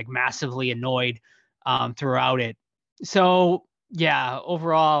being like massively annoyed throughout it. So yeah,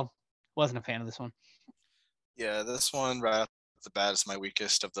 overall, wasn't a fan of this one. Yeah, this one right off the bat is my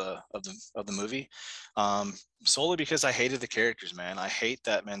weakest of the movie, solely because I hated the characters, man. I hate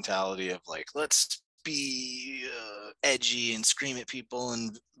that mentality of like, let's be edgy and scream at people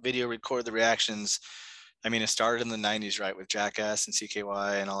and video record the reactions. I mean, it started in the '90s, right, with Jackass and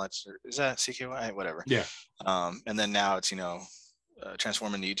CKY and all that. Is that CKY? Whatever. Yeah. And then now it's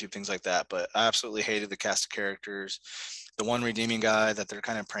transforming to YouTube, things like that. But I absolutely hated the cast of characters. The one redeeming guy that they're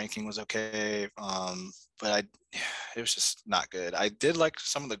kind of pranking was okay, but it was just not good. I did like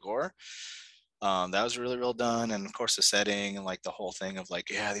some of the gore. That was really well done, and of course the setting and like the whole thing of like,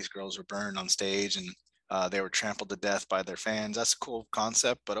 yeah, these girls were burned on stage and they were trampled to death by their fans. That's a cool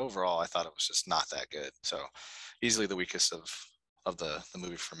concept, but overall, I thought it was just not that good. So easily the weakest of the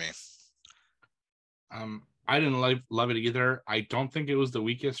movie for me. I didn't love it either. I don't think it was the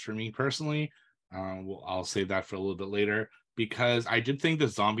weakest for me personally. I'll save that for a little bit later because I did think the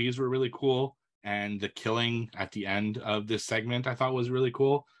zombies were really cool, and the killing at the end of this segment I thought was really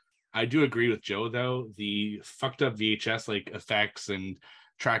cool. I do agree with Joe though. The fucked up VHS like effects and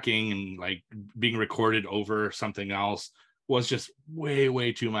tracking and like being recorded over something else was just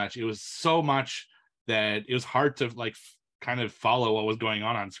way too much. It was so much that it was hard to like kind of follow what was going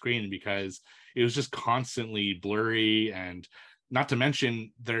on screen because it was just constantly blurry, and not to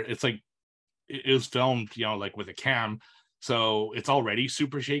mention it's like it was filmed, like with a cam, so it's already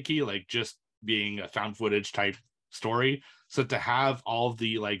super shaky, like just being a found footage type story. So to have all of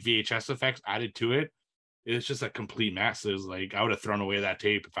the like VHS effects added to it, it's just a complete mess. It was like I would have thrown away that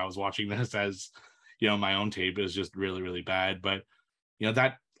tape if I was watching this as my own tape. It was just really bad. But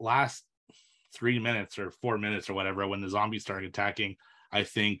that last 3 minutes or 4 minutes or whatever when the zombies started attacking, I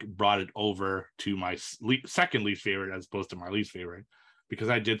think brought it over to my second least favorite as opposed to my least favorite, because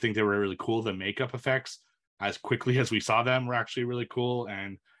I did think they were really cool. The makeup effects, as quickly as we saw them, were actually really cool,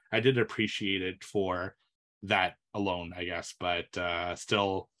 and I did appreciate it for that alone, I guess. But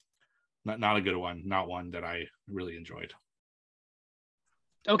still, not a good one. Not one that I really enjoyed.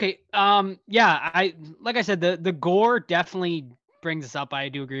 Okay. Yeah. Like I said, the gore definitely brings us up. I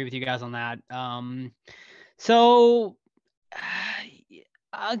do agree with you guys on that. So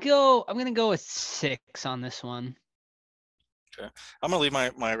I'm gonna go with 6 on this one. Okay. I'm gonna leave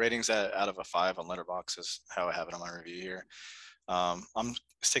my ratings out of a 5 on Letterboxd is how I have it on my review here. I'm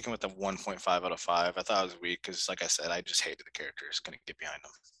sticking with the 1.5 out of 5. I thought it was weak because, like I said, I just hated the characters. Couldn't get behind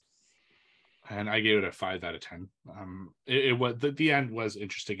them. and I gave it a 5 out of 10. It was the end was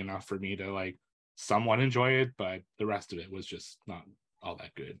interesting enough for me to like somewhat enjoy it, but the rest of it was just not all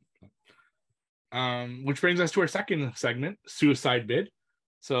that good. Which brings us to our second segment, Suicide Bid.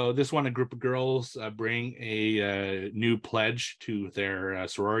 So this one, a group of girls bring a new pledge to their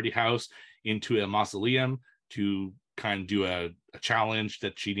sorority house into a mausoleum to kind of do a challenge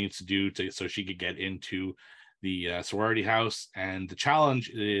that she needs to do so she could get into the sorority house. And the challenge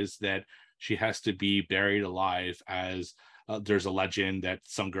is that she has to be buried alive, as there's a legend that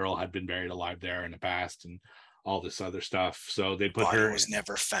some girl had been buried alive there in the past and all this other stuff. So they put Body her was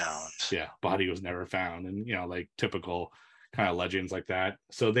never found. Yeah, body was never found, and like typical kind of legends like that.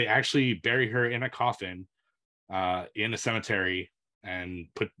 So they actually bury her in a coffin in a cemetery and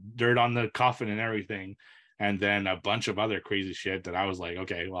put dirt on the coffin and everything, and then a bunch of other crazy shit that I was like,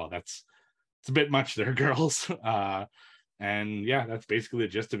 okay, well, it's a bit much there, girls. And yeah, that's basically the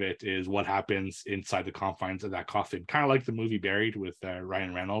gist of it, is what happens inside the confines of that coffin, kind of like the movie Buried with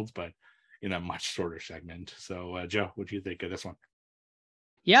Ryan Reynolds, but in a much shorter segment. So Joe, what do you think of this one?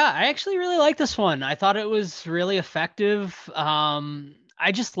 Yeah, I actually really like this one. I thought it was really effective.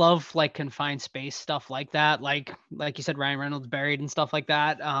 I just love like confined space stuff like that. Like you said, Ryan Reynolds buried and stuff like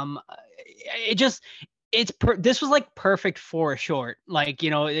that. This was like perfect for a short. Like,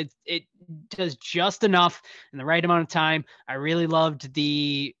 it does just enough in the right amount of time. I really loved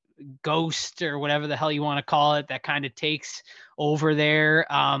the ghost or whatever the hell you want to call it that kind of takes over there.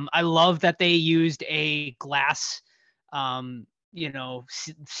 I love that they used a glass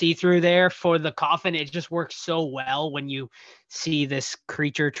see through there for the coffin. It just works so well when you see this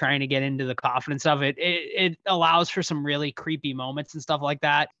creature trying to get into the coffin and stuff. It allows for some really creepy moments and stuff like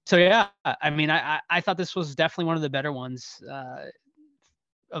that. So yeah, I mean, I thought this was definitely one of the better ones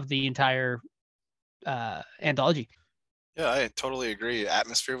of the entire anthology. Yeah, I totally agree.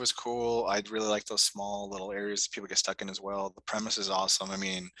 Atmosphere was cool. I really like those small little areas people get stuck in as well. The premise is awesome. I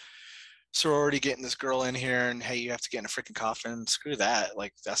mean, sorority getting this girl in here and hey, you have to get in a freaking coffin. Screw that.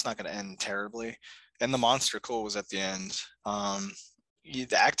 Like, that's not going to end terribly. And the monster cool was at the end.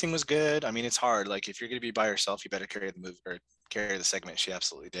 The acting was good. I mean, it's hard. Like, if you're going to be by yourself, you better carry the movie or carry the segment. She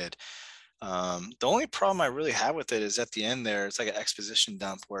absolutely did. The only problem I really have with it is at the end there, it's like an exposition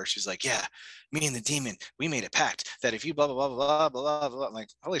dump where she's like, yeah, me and the demon, we made a pact that if you blah, blah, blah, blah, blah, blah, blah. I'm like,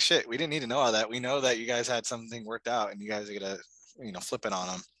 holy shit, we didn't need to know all that. We know that you guys had something worked out and you guys are going to, flip it on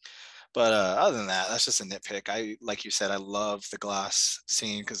them. But other than that, that's just a nitpick. Like you said, I love the glass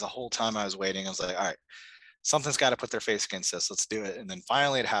scene because the whole time I was waiting, I was like, all right, something's got to put their face against this. Let's do it. And then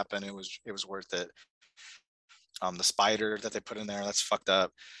finally it happened. It was worth it. The spider that they put in there, that's fucked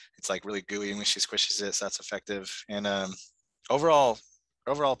up. It's like really gooey when she squishes it, so that's effective. And overall,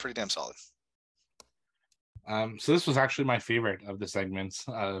 pretty damn solid. So this was actually my favorite of the segments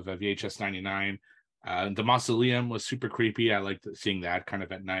of VHS 99. The mausoleum was super creepy. I liked seeing that kind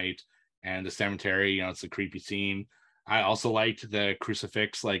of at night. And the cemetery, it's a creepy scene. I also liked the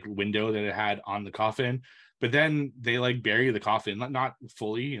crucifix like window that it had on the coffin. But then they like bury the coffin, not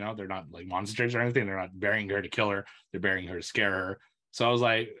fully, they're not like monsters or anything. They're not burying her to kill her. They're burying her to scare her. So I was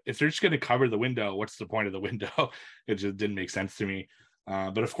like, if they're just going to cover the window, what's the point of the window? It just didn't make sense to me.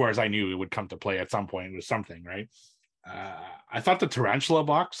 But of course, I knew it would come to play at some point with something, right? I thought the tarantula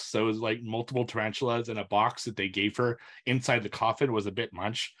box, so it was like multiple tarantulas in a box that they gave her inside the coffin, was a bit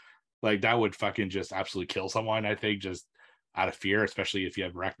much. Like, that would fucking just absolutely kill someone, I think, just out of fear, especially if you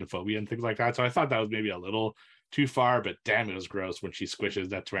have arachnophobia and things like that. So I thought that was maybe a little too far, but damn, it was gross when she squishes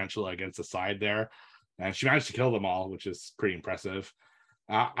that tarantula against the side there. And she managed to kill them all, which is pretty impressive.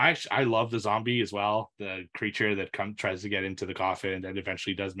 I love the zombie as well, the creature that tries to get into the coffin and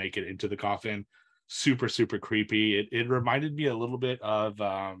eventually does make it into the coffin. Super, super creepy. It reminded me a little bit of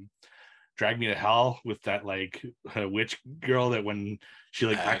Drag Me to Hell with that like witch girl that when she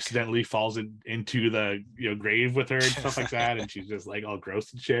like accidentally falls into the grave with her and stuff like that, and she's just like all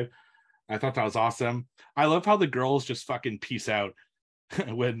gross and shit. I thought that was awesome. I love how the girls just fucking peace out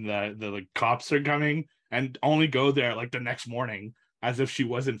when the like cops are coming and only go there like the next morning as if she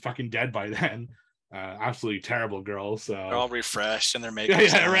wasn't fucking dead by then. Absolutely terrible girls. So they're all refreshed and their makeup.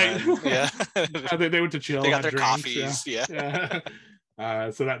 Yeah, right. Yeah. They went to chill. They got their drinks, coffees. Yeah.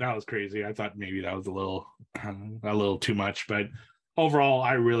 So that was crazy. I thought maybe that was a little too much, but overall,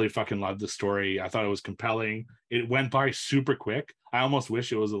 I really fucking loved the story. I thought it was compelling. It went by super quick. I almost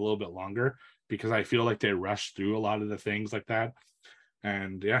wish it was a little bit longer because I feel like they rushed through a lot of the things like that.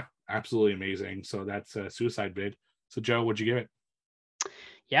 And yeah, absolutely amazing. So that's a Suicide Bid. So Joe, what'd you give it?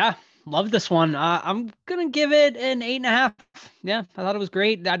 Yeah, love this one. I'm gonna give it an 8.5. Yeah, I thought it was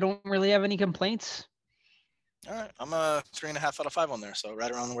great. I don't really have any complaints. All right, I'm a 3.5 out of 5 on there, so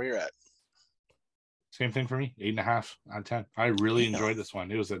right around where you're at. Same thing for me. 8.5 out of 10. I really enjoyed this one.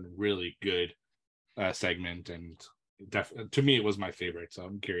 It was a really good segment, and to me, it was my favorite. So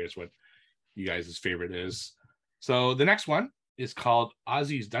I'm curious what you guys' favorite is. So the next one is called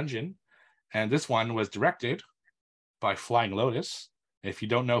Ozzy's Dungeon, and this one was directed by Flying Lotus. If you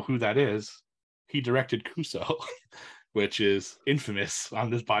don't know who that is, he directed Kuso, which is infamous on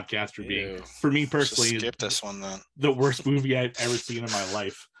this podcast for being, for me personally, skip this one then. The worst movie I've ever seen in my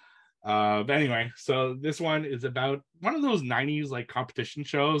life. But anyway, so this one is about one of those 90s like competition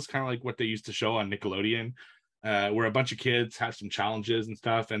shows, kind of like what they used to show on Nickelodeon, where a bunch of kids have some challenges and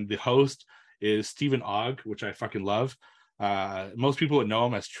stuff, and the host is Stephen Ogg, which I fucking love. Most people would know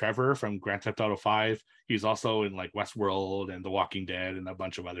him as Trevor from Grand Theft Auto 5. He's also in like Westworld and The Walking Dead and a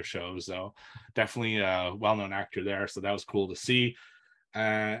bunch of other shows. So definitely a well-known actor there. So that was cool to see.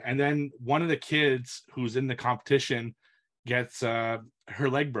 And then one of the kids who's in the competition gets her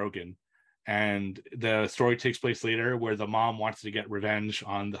leg broken. And the story takes place later where the mom wants to get revenge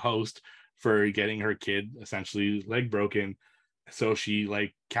on the host for getting her kid essentially leg broken. So she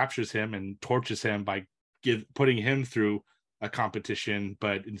like captures him and tortures him by putting him through a competition,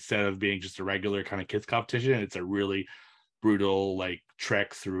 but instead of being just a regular kind of kids competition, it's a really brutal like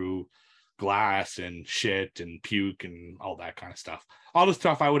trek through glass and shit and puke and all that kind of stuff. All the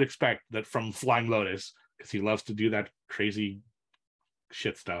stuff I would expect that from Flying Lotus, because he loves to do that crazy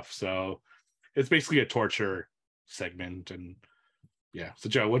shit stuff. So it's basically a torture segment. And yeah. So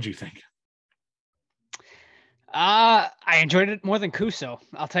Joe, what'd you think? I enjoyed it more than Kuso.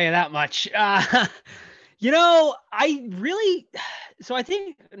 I'll tell you that much. I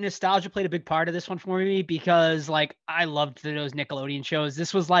think nostalgia played a big part of this one for me because like I loved those Nickelodeon shows.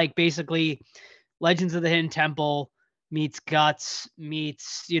 This was like basically Legends of the Hidden Temple meets Guts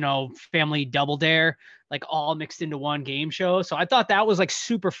meets, Family Double Dare, like all mixed into one game show. So I thought that was like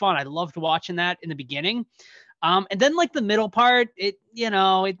super fun. I loved watching that in the beginning. And then like the middle part, it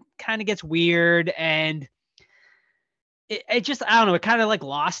kind of gets weird and it just, I don't know, it kind of like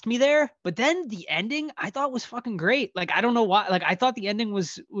lost me there. But then the ending I thought was fucking great. Like, I don't know why, like I thought the ending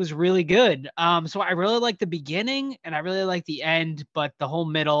was really good. So I really like the beginning and I really like the end, but the whole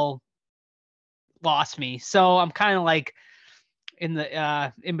middle lost me. So I'm kind of like in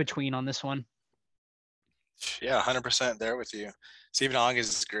the in between on this one. Yeah, 100% there with you. Stephen Ogg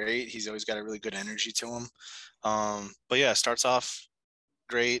is great. He's always got a really good energy to him. But yeah, starts off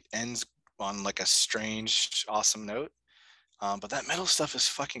great, ends on like a strange, awesome note. But that middle stuff is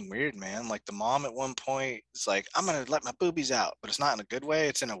fucking weird, man. Like the mom at one point is like, I'm going to let my boobies out, but it's not in a good way.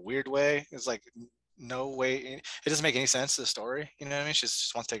 It's in a weird way. It's like no way. It doesn't make any sense to the story. You know what I mean? She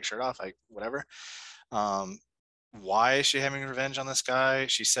just wants to take her shirt off, like whatever. Why is she having revenge on this guy?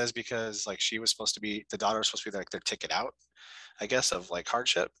 She says because like the daughter was supposed to be like their ticket out, I guess, of like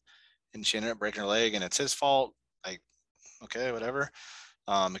hardship. And she ended up breaking her leg and it's his fault. Like, okay, whatever.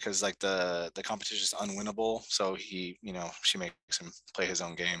 Because like the competition is unwinnable, so she makes him play his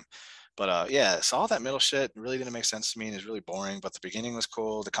own game. But yeah, so all that middle shit really didn't make sense to me and is really boring. But the beginning was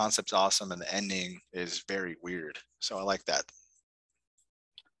cool, the concept's awesome, and the ending is very weird. So I like that.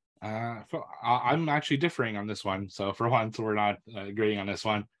 I'm actually differing on this one. So for once, we're not agreeing on this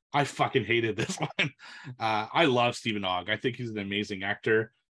one. I fucking hated this one. I love Stephen Ogg. I think he's an amazing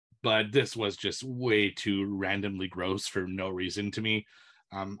actor, but this was just way too randomly gross for no reason to me.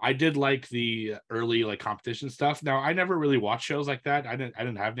 I did like the early like competition stuff. Now I never really watched shows like that. I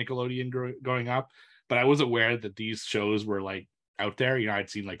didn't have Nickelodeon growing up, but I was aware that these shows were like out there. I'd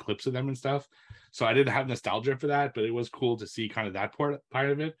seen like clips of them and stuff, so I didn't have nostalgia for that. But it was cool to see kind of that part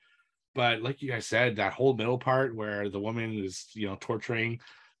of it. But like you guys said, that whole middle part where the woman is torturing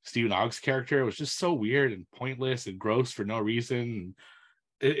Stephen Ogg's character was just so weird and pointless and gross for no reason.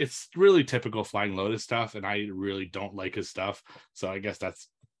 It's really typical Flying Lotus stuff, and I really don't like his stuff. So I guess that's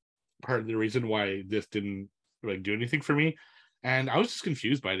part of the reason why this didn't like do anything for me. And I was just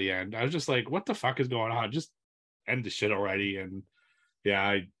confused by the end. I was just like, what the fuck is going on? Just end the shit already. And yeah,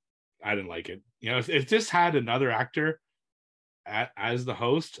 I didn't like it. If this had another actor as the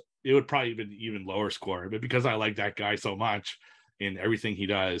host, it would probably be even lower score. But because I like that guy so much in everything he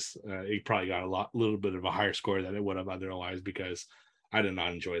does, it probably got a little bit of a higher score than it would have otherwise, because I did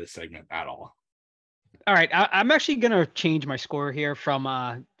not enjoy the segment at all. All right, I'm actually gonna change my score here from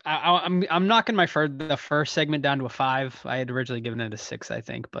I'm knocking the first segment down to a 5. I had originally given it a 6, I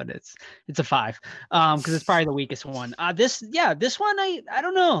think, but it's a 5 because it's probably the weakest one. This one I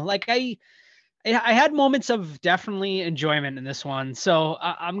don't know, like I had moments of definitely enjoyment in this one, so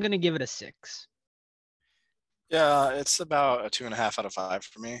I'm gonna give it a 6. Yeah, it's about a 2.5 out of 5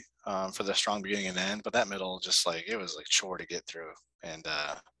 for me, for the strong beginning and end. But that middle, just like it was like chore to get through, and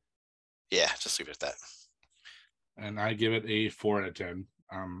Yeah, just leave it at that. And I give it a 4 out of 10.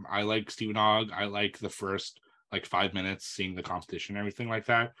 I like Stephen Hogg. I like the first like 5 minutes, seeing the competition and everything like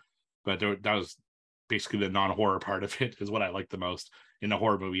that. But that was basically the non-horror part of it is what I like the most. In a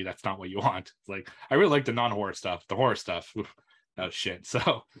horror movie, that's not what you want. It's like, I really like the non-horror stuff. The horror stuff, oof, that was shit.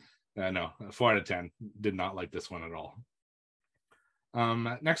 So no, 4 out of 10. Did not like this one at all.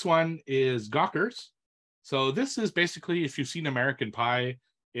 Next one is Gawkers. So this is basically, if you've seen American Pie,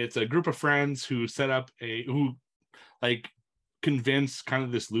 it's a group of friends who convince kind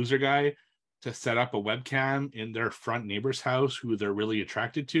of this loser guy to set up a webcam in their front neighbor's house who they're really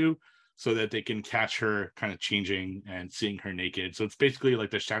attracted to, so that they can catch her kind of changing and seeing her naked. So it's basically like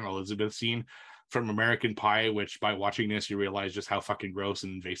the Shannon Elizabeth scene from American Pie, which by watching this, you realize just how fucking gross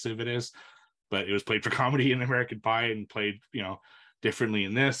and invasive it is. But it was played for comedy in American Pie and played, differently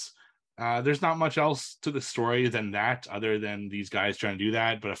in this. There's not much else to the story than that, other than these guys trying to do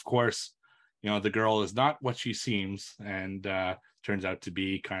that. But of course, the girl is not what she seems, and turns out to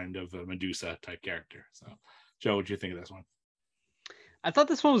be kind of a Medusa type character. So, Joe, what do you think of this one? I thought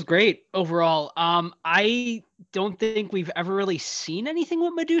this one was great overall. I don't think we've ever really seen anything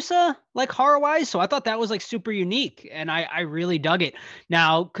with Medusa like horror-wise, so I thought that was like super unique, and I really dug it.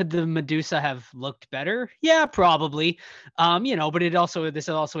 Now, could the Medusa have looked better? Yeah, probably. But this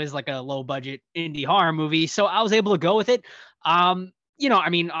also is like a low-budget indie horror movie, so I was able to go with it.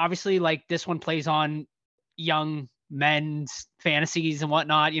 Obviously, like this one plays on young men's fantasies and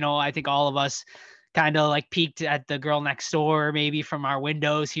whatnot. I think all of us kind of like peeked at the girl next door maybe from our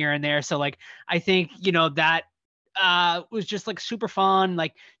windows here and there. So like I think that was just like super fun,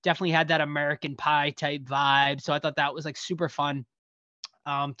 like definitely had that American Pie type vibe. So I thought that was like super fun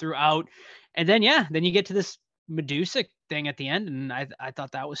throughout. And then then you get to this Medusa thing at the end, and I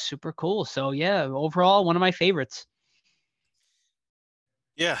thought that was super cool. So yeah, overall one of my favorites.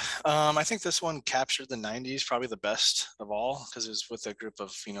 Yeah, I think this one captured the 90s probably the best of all, because it was with a group of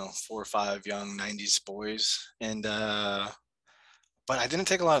 4 or 5 young 90s boys. And but I didn't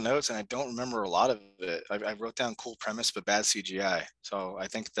take a lot of notes, and I don't remember a lot of it. I wrote down cool premise but bad CGI. So I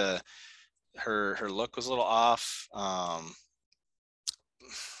think her look was a little off. I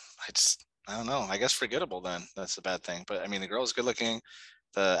don't know, I guess forgettable then. That's a bad thing. But I mean, the girl was good looking,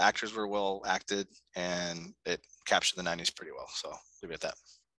 the actors were well acted, and it captured the 90s pretty well. So leave it at that.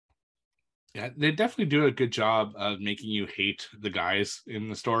 Yeah, they definitely do a good job of making you hate the guys in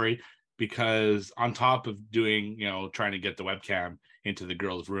the story, because on top of doing, trying to get the webcam into the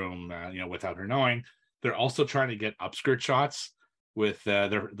girl's room, without her knowing, they're also trying to get upskirt shots with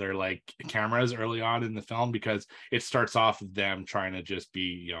their like cameras early on in the film, because it starts off with them trying to just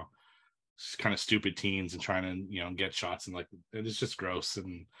be, kind of stupid teens and trying to, get shots, and like it's just gross,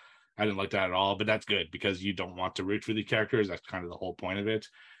 and I didn't like that at all. But that's good, because you don't want to root for the characters. That's kind of the whole point of it.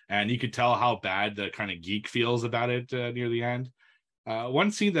 And you could tell how bad the kind of geek feels about it near the end.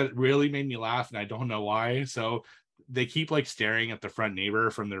 One scene that really made me laugh, and I don't know why. So they keep like staring at the front neighbor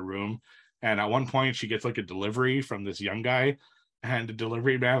from their room, and at one point she gets like a delivery from this young guy, and the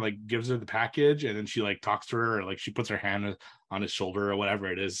delivery man like gives her the package, and then she like talks to her, or like she puts her hand on his shoulder or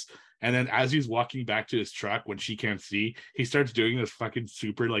whatever it is. And then as he's walking back to his truck, when she can't see, he starts doing this fucking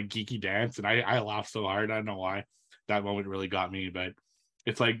super like geeky dance, and I laughed so hard. I don't know why. That moment really got me. But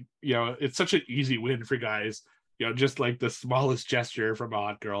it's like, it's such an easy win for guys, just like the smallest gesture from a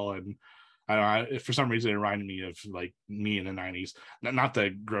hot girl. And I don't know, for some reason it reminded me of like me in the 90s. Not the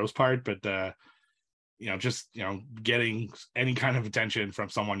gross part, but getting any kind of attention from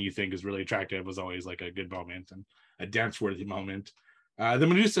someone you think is really attractive was always like a good moment and a dance worthy moment. The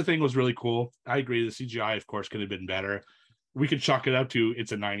Medusa thing was really cool. I agree, the CGI of course could have been better. We could chalk it up to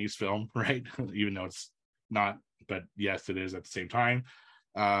it's a 90s film, right? Even though it's not, but yes, it is at the same time.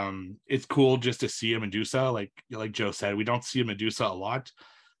 It's cool just to see a Medusa, like Joe said. We don't see a Medusa a lot.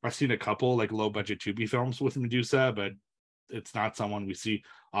 I've seen a couple like low budget Tubi films with Medusa, but it's not someone we see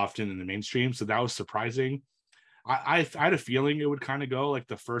often in the mainstream, so that was surprising. I had a feeling it would kind of go like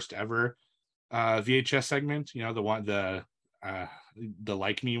the first ever VHS segment, the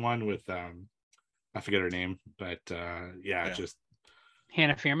Like Me one with I forget her name, but just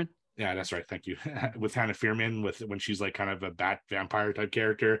Hannah Fearman. Yeah, that's right. Thank you. With Hannah Fearman, when she's like kind of a bat vampire type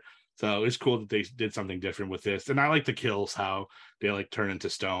character. So it's cool that they did something different with this. And I like the kills, how they like turn into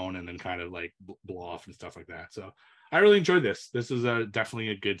stone and then kind of like blow off and stuff like that. So I really enjoyed this. This is definitely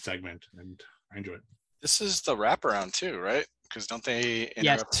a good segment, and I enjoyed it. This is the wraparound too, right? Because don't they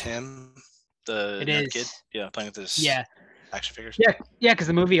interrupt him? The it is. kid? Yeah, playing with this. Yeah. action figures. Yeah, because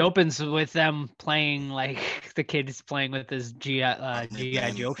the movie opens with them playing, like, the kid's playing with his GI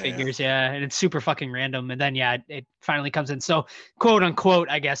Joe figures, and it's super fucking random. And then it finally comes in. So quote unquote,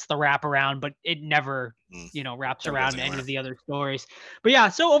 I guess the wraparound, but it never wraps Never around goes any anywhere. of the other stories. But yeah,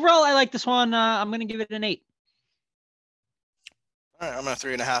 so overall, I like this one. I'm gonna give it an 8. All right, I'm gonna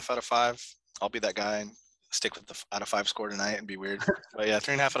 3.5 out of 5. I'll be that guy and stick with the out of 5 score tonight and be weird. But yeah,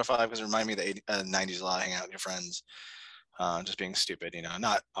 3.5 out of 5 because it reminded me of the 90s a lot, hang out with your friends. Just being stupid,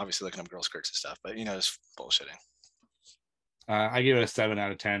 not obviously looking up girl skirts and stuff, but just bullshitting. I give it a 7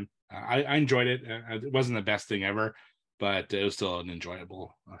 out of 10. I enjoyed it. It wasn't the best thing ever, but it was still an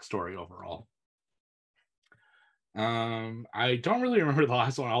enjoyable story overall. I don't really remember the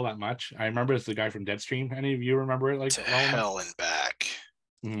last one all that much. I remember it's the guy from Deadstream. Any of you remember it? Like To Hell and Back.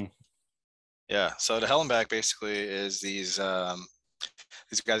 Mm-hmm. Yeah, so To Hell and Back basically is these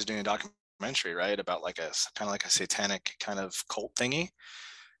guys doing a documentary, right, about like a kind of like a satanic kind of cult thingy,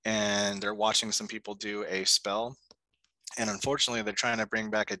 and they're watching some people do a spell, and unfortunately they're trying to bring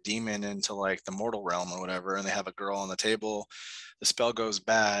back a demon into like the mortal realm or whatever, and they have a girl on the table. The spell goes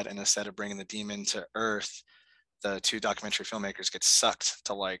bad, and instead of bringing the demon to Earth, the 2 documentary filmmakers get sucked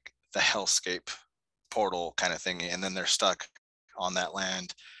to like the hellscape portal kind of thingy, and then they're stuck on that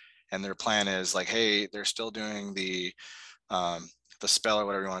land. And their plan is like, hey, they're still doing the spell or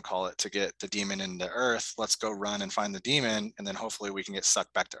whatever you want to call it to get the demon into Earth. Let's go run and find the demon, and then hopefully we can get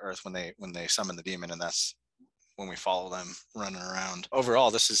sucked back to Earth when they summon the demon, and that's when we follow them running around.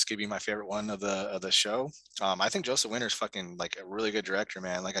 Overall, this is gonna be my favorite one of the show. I think Joseph Winter's fucking like a really good director,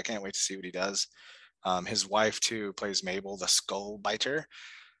 man. Like I can't wait to see what he does. His wife too plays Mabel, the skull biter,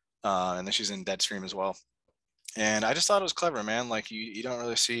 and then she's in Deadstream as well. And I just thought it was clever, man. Like you don't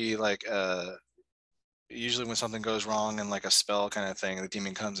really see like usually when something goes wrong and like a spell kind of thing, the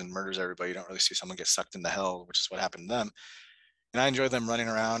demon comes and murders everybody. You don't really see someone get sucked into hell, which is what happened to them. And I enjoy them running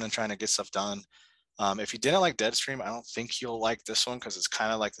around and trying to get stuff done. If you didn't like Deadstream, I don't think you'll like this one because it's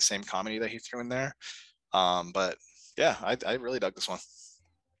kind of like the same comedy that he threw in there. But yeah, I really dug this one.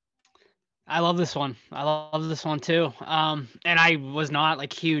 I love this one. I love this one too. And I was not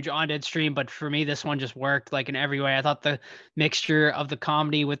like huge on Deadstream, but for me, this one just worked like in every way. I thought the mixture of the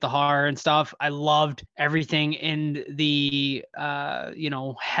comedy with the horror and stuff, I loved everything in the,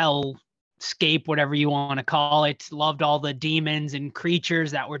 hellscape, whatever you want to call it. Loved all the demons and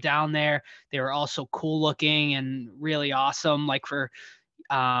creatures that were down there. They were all so cool looking and really awesome. Like for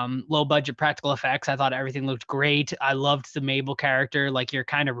low budget practical effects, I thought everything looked great. I loved the Mabel character. Like you're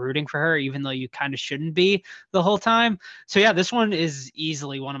kind of rooting for her, even though you kind of shouldn't be the whole time. So yeah, this one is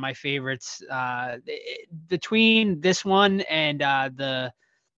easily one of my favorites. Between this one and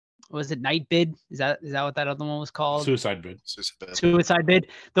was it Night Bid? Is that what that other one was called? Suicide Bid. Suicide Bid.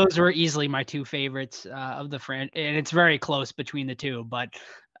 Those were easily my 2 favorites of the franchise, and it's very close between the 2, but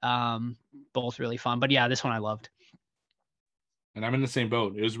both really fun. But yeah, this one I loved. And I'm in the same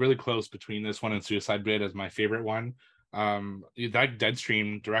boat. It was really close between this one and Suicide Bid as my favorite one. That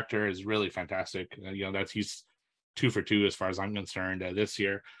Deadstream director is really fantastic. He's 2 for 2 as far as I'm concerned this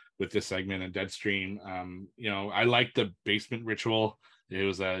year with this segment of Deadstream. I like the basement ritual. It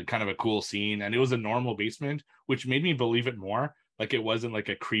was a kind of a cool scene, and it was a normal basement, which made me believe it more. Like it wasn't like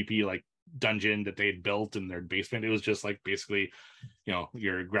a creepy like dungeon that they had built in their basement. It was just like basically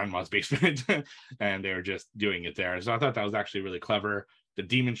your grandma's basement and they were just doing it there. So I thought that was actually really clever. The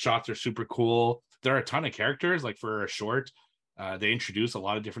demon shots are super cool. There are a ton of characters. Like for a short, they introduce a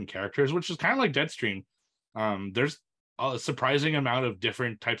lot of different characters, which is kind of like Deadstream. There's a surprising amount of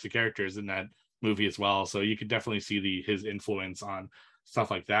different types of characters in that movie as well, so you could definitely see his influence on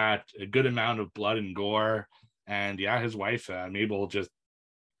stuff like that. A good amount of blood and gore. And yeah, his wife Mabel, she's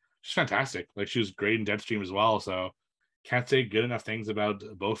fantastic. Like she was great in Deadstream as well, so can't say good enough things about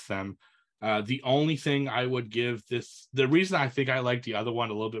both of them. The only thing I would give this, the reason I think I like the other one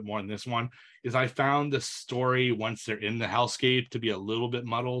a little bit more than this one, is I found the story once they're in the hellscape to be a little bit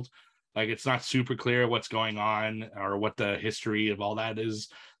muddled. Like it's not super clear what's going on or what the history of all that is.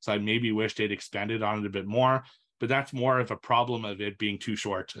 So I maybe wish they'd expanded on it a bit more, but that's more of a problem of it being too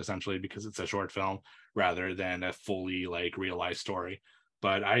short, essentially, because it's a short film rather than a fully like realized story.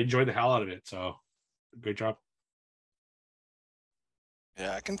 But I enjoyed the hell out of it. So great job.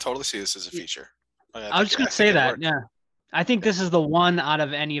 Yeah, I can totally see this as a feature. I was just going to say that. Yeah. I think this is the one out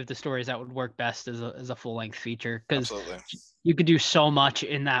of any of the stories that would work best as a full length feature, because you could do so much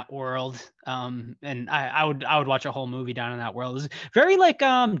in that world. And I would watch a whole movie down in that world. It's very like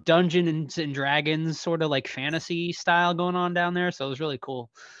Dungeons and Dragons, sort of like fantasy style going on down there. So it was really cool.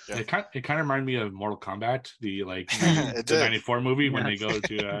 Yeah. It kind of reminded me of Mortal Kombat, the the 94 movie when they go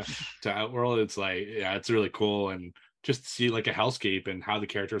to Outworld. It's like, yeah, it's really cool. And just see like a hellscape and how the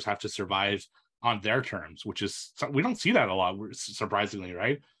characters have to survive on their terms, which is, we don't see that a lot, surprisingly,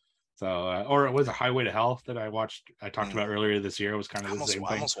 right? So, or it was a Highway to Hell that I talked about earlier this year. It was kind of the same thing.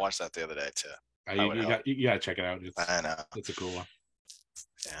 I almost watched that the other day too. You gotta check it out. I know. It's a cool one.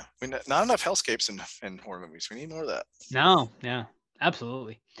 Yeah, I mean, not enough hellscapes in horror movies. We need more of that. No, yeah,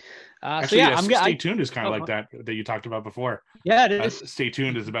 absolutely. Actually, Stay Tuned is kind of like that you talked about before. Yeah, it is. Stay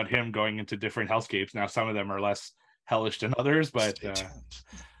Tuned is about him going into different hellscapes. Now, some of them are less hellish than others, but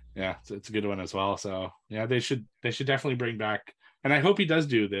yeah, it's a good one as well. So yeah, they should definitely bring back, and I hope he does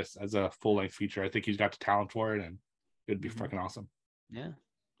do this as a full-length feature. I think he's got the talent for it, and it'd be fucking awesome. Yeah.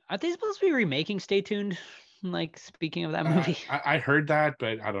 Are they supposed to be remaking Stay Tuned? Like, speaking of that movie, I heard that,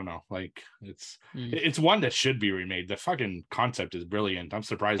 but I don't know. Like, it's one that should be remade. The fucking concept is brilliant. I'm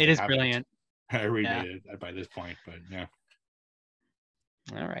surprised it is brilliant. Remade it by this point, but yeah.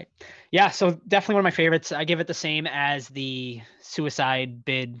 All right. Yeah, so definitely one of my favorites. I give it the same as the Suicide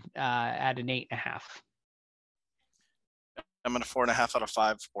Bid at an 8.5. I'm at a 4.5 out of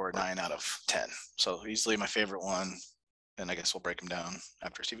 5 or a 9 out of 10. So easily my favorite one. And I guess we'll break them down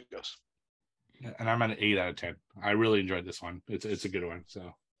after Stevie goes. And I'm at an 8 out of 10. I really enjoyed this one. It's a good one.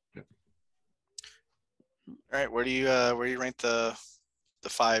 So, yeah. All right, where do you rank the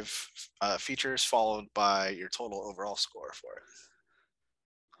 5 features, followed by your total overall score for it?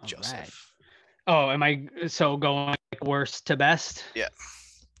 All Joseph. right. Oh, am I going like worst to best? Yeah.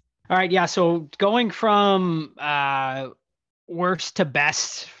 All right. Yeah. So going from worst to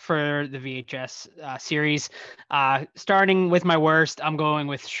best for the VHS series, starting with my worst, I'm going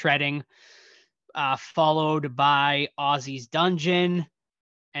with Shredding. Followed by Ozzy's Dungeon,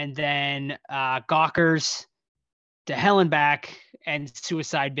 and then Gawkers, To Hell and Back, and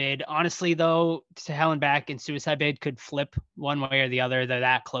Suicide Bid. Honestly, though, To Hell and Back and Suicide Bid could flip one way or the other. They're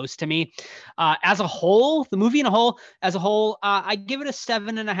that close to me. As a whole, the movie as a whole, I give it a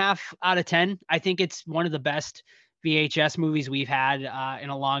 7.5 out of 10. I think it's one of the best VHS movies we've had in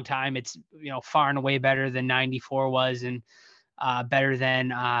a long time. It's, far and away better than 94 was, and better than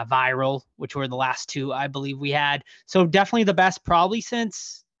Viral, which were the last two I believe we had. So definitely the best, probably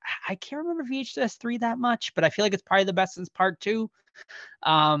since, I can't remember VHS 3 that much, but I feel like it's probably the best since part 2.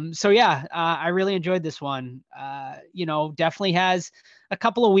 So yeah, I really enjoyed this one. Definitely has a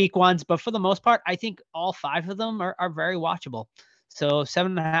couple of weak ones, but for the most part, I think all 5 of them are very watchable. So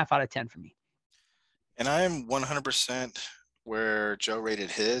 7.5 out of 10 for me. And I'm 100% where Joe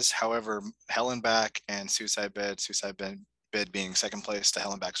rated his. However, Hell and Back and Suicide Bid being second place to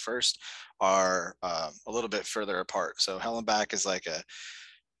Hell and Back's first are a little bit further apart. So Hell and Back is like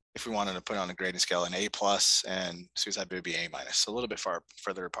if we wanted to put on a grading scale, an A+, and Suicide Bid would be A-. So a little bit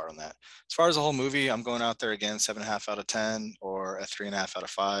further apart on that. As far as the whole movie, I'm going out there again, 7.5 out of 10 or a 3.5 out of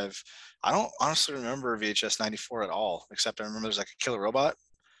 5. I don't honestly remember VHS 94 at all, except I remember there's like a killer robot.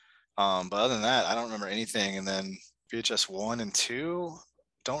 But other than that, I don't remember anything. And then VHS 1 and 2,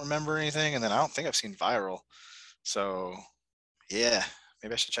 don't remember anything. And then I don't think I've seen Viral. So yeah,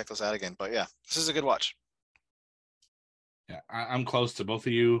 maybe I should check those out again. But yeah, this is a good watch. Yeah, I'm close to both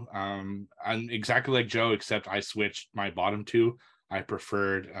of you. I'm exactly like Joe, except I switched my bottom 2. I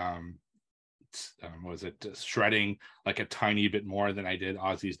preferred Shredding like a tiny bit more than I did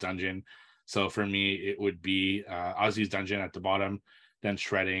Ozzy's Dungeon. So for me, it would be Ozzy's Dungeon at the bottom, then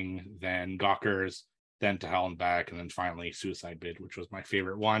Shredding, then Gawkers, then To Hell and Back, and then finally Suicide Bid, which was my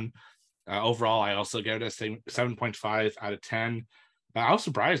favorite one. Overall, I also gave it a 7.5 out of 10. I was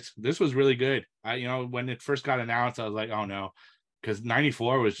surprised. This was really good. When it first got announced, I was like, oh no, because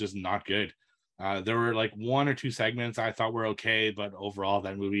 94 was just not good. There were like 1 or 2 segments I thought were okay, but overall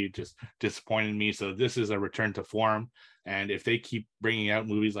that movie just disappointed me. So this is a return to form. And if they keep bringing out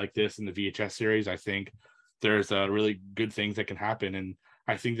movies like this in the VHS series, I think there's really good things that can happen. And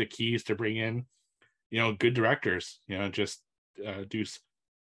I think the key is to bring in, good directors, just do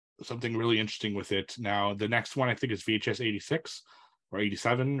something really interesting with it. Now, the next one I think is VHS 86 or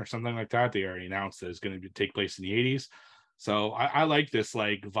 87 or something like that. They already announced that it's going to take place in the 80s. So I like this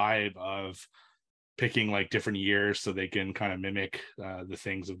like vibe of picking like different years so they can kind of mimic the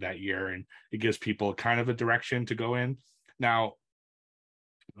things of that year, and it gives people kind of a direction to go in. Now,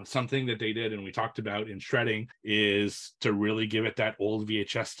 something that they did and we talked about in Shredding is to really give it that old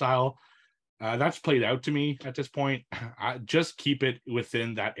VHS style. That's played out to me at this point. I just keep it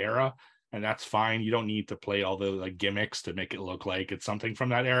within that era, and that's fine. You don't need to play all the like gimmicks to make it look like it's something from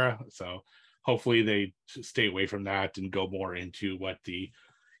that era. So hopefully they stay away from that and go more into what the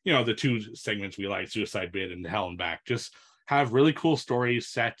 2 segments we like, Suicide Bid and Hell and Back. Just have really cool stories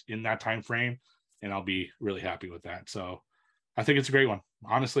set in that time frame, and I'll be really happy with that. So I think it's a great one.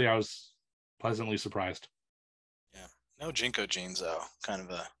 Honestly, I was pleasantly surprised. Yeah, No Jinko jeans though. Kind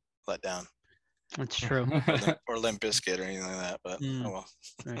of a letdown. That's true. Or Limp Bizkit or anything like that. But oh well.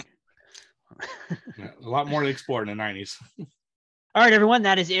 Right. Yeah, a lot more to explore in the 90s. All right, everyone.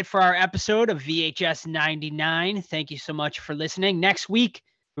 That is it for our episode of VHS 99. Thank you so much for listening. Next week,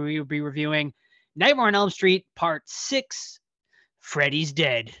 we will be reviewing Nightmare on Elm Street Part 6. Freddy's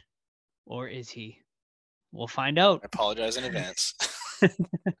dead. Or is he? We'll find out. I apologize in advance.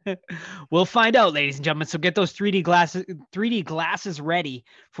 We'll find out, ladies and gentlemen. So get those 3D glasses ready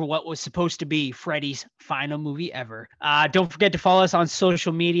for what was supposed to be Freddy's final movie ever. Don't forget to follow us on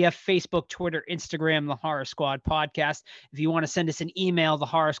social media: Facebook, Twitter, Instagram, The Horror Squad Podcast. If you want to send us an email,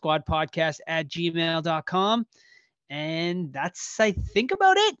 thehorrorsquadpodcast@gmail.com. And that's, I think,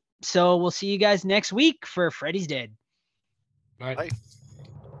 about it. So we'll see you guys next week for Freddy's Dead. Bye. Bye.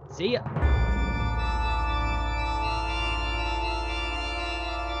 See ya.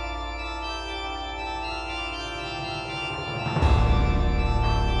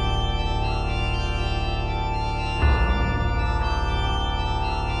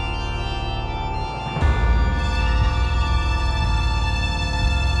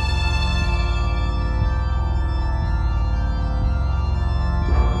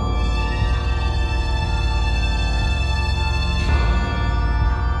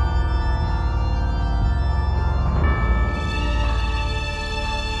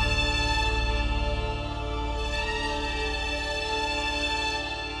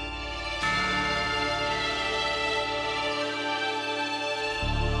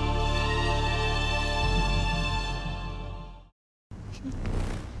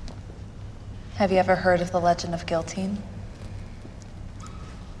 Have you ever heard of the legend of Giltine?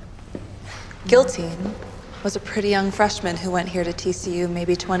 Giltine was a pretty young freshman who went here to TCU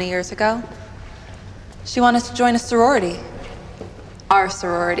maybe 20 years ago. She wanted to join a sorority. Our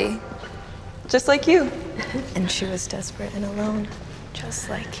sorority. Just like you. And she was desperate and alone, just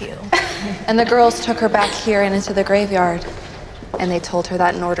like you. And the girls took her back here and into the graveyard. And they told her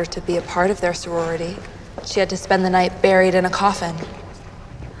that in order to be a part of their sorority, she had to spend the night buried in a coffin.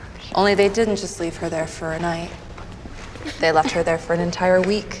 Only they didn't just leave her there for a night. They left her there for an entire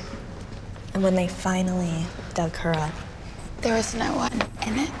week. And when they finally dug her up, There was no one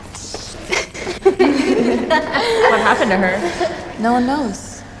in it. what happened to her? No one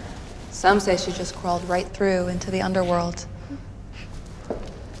knows. Some say she just crawled right through into the underworld.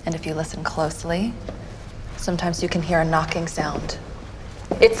 And if you listen closely, sometimes you can hear a knocking sound.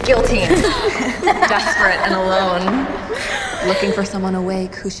 It's Giltine, desperate and alone, looking for someone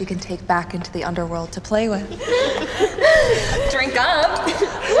awake who she can take back into the underworld to play with. Drink up.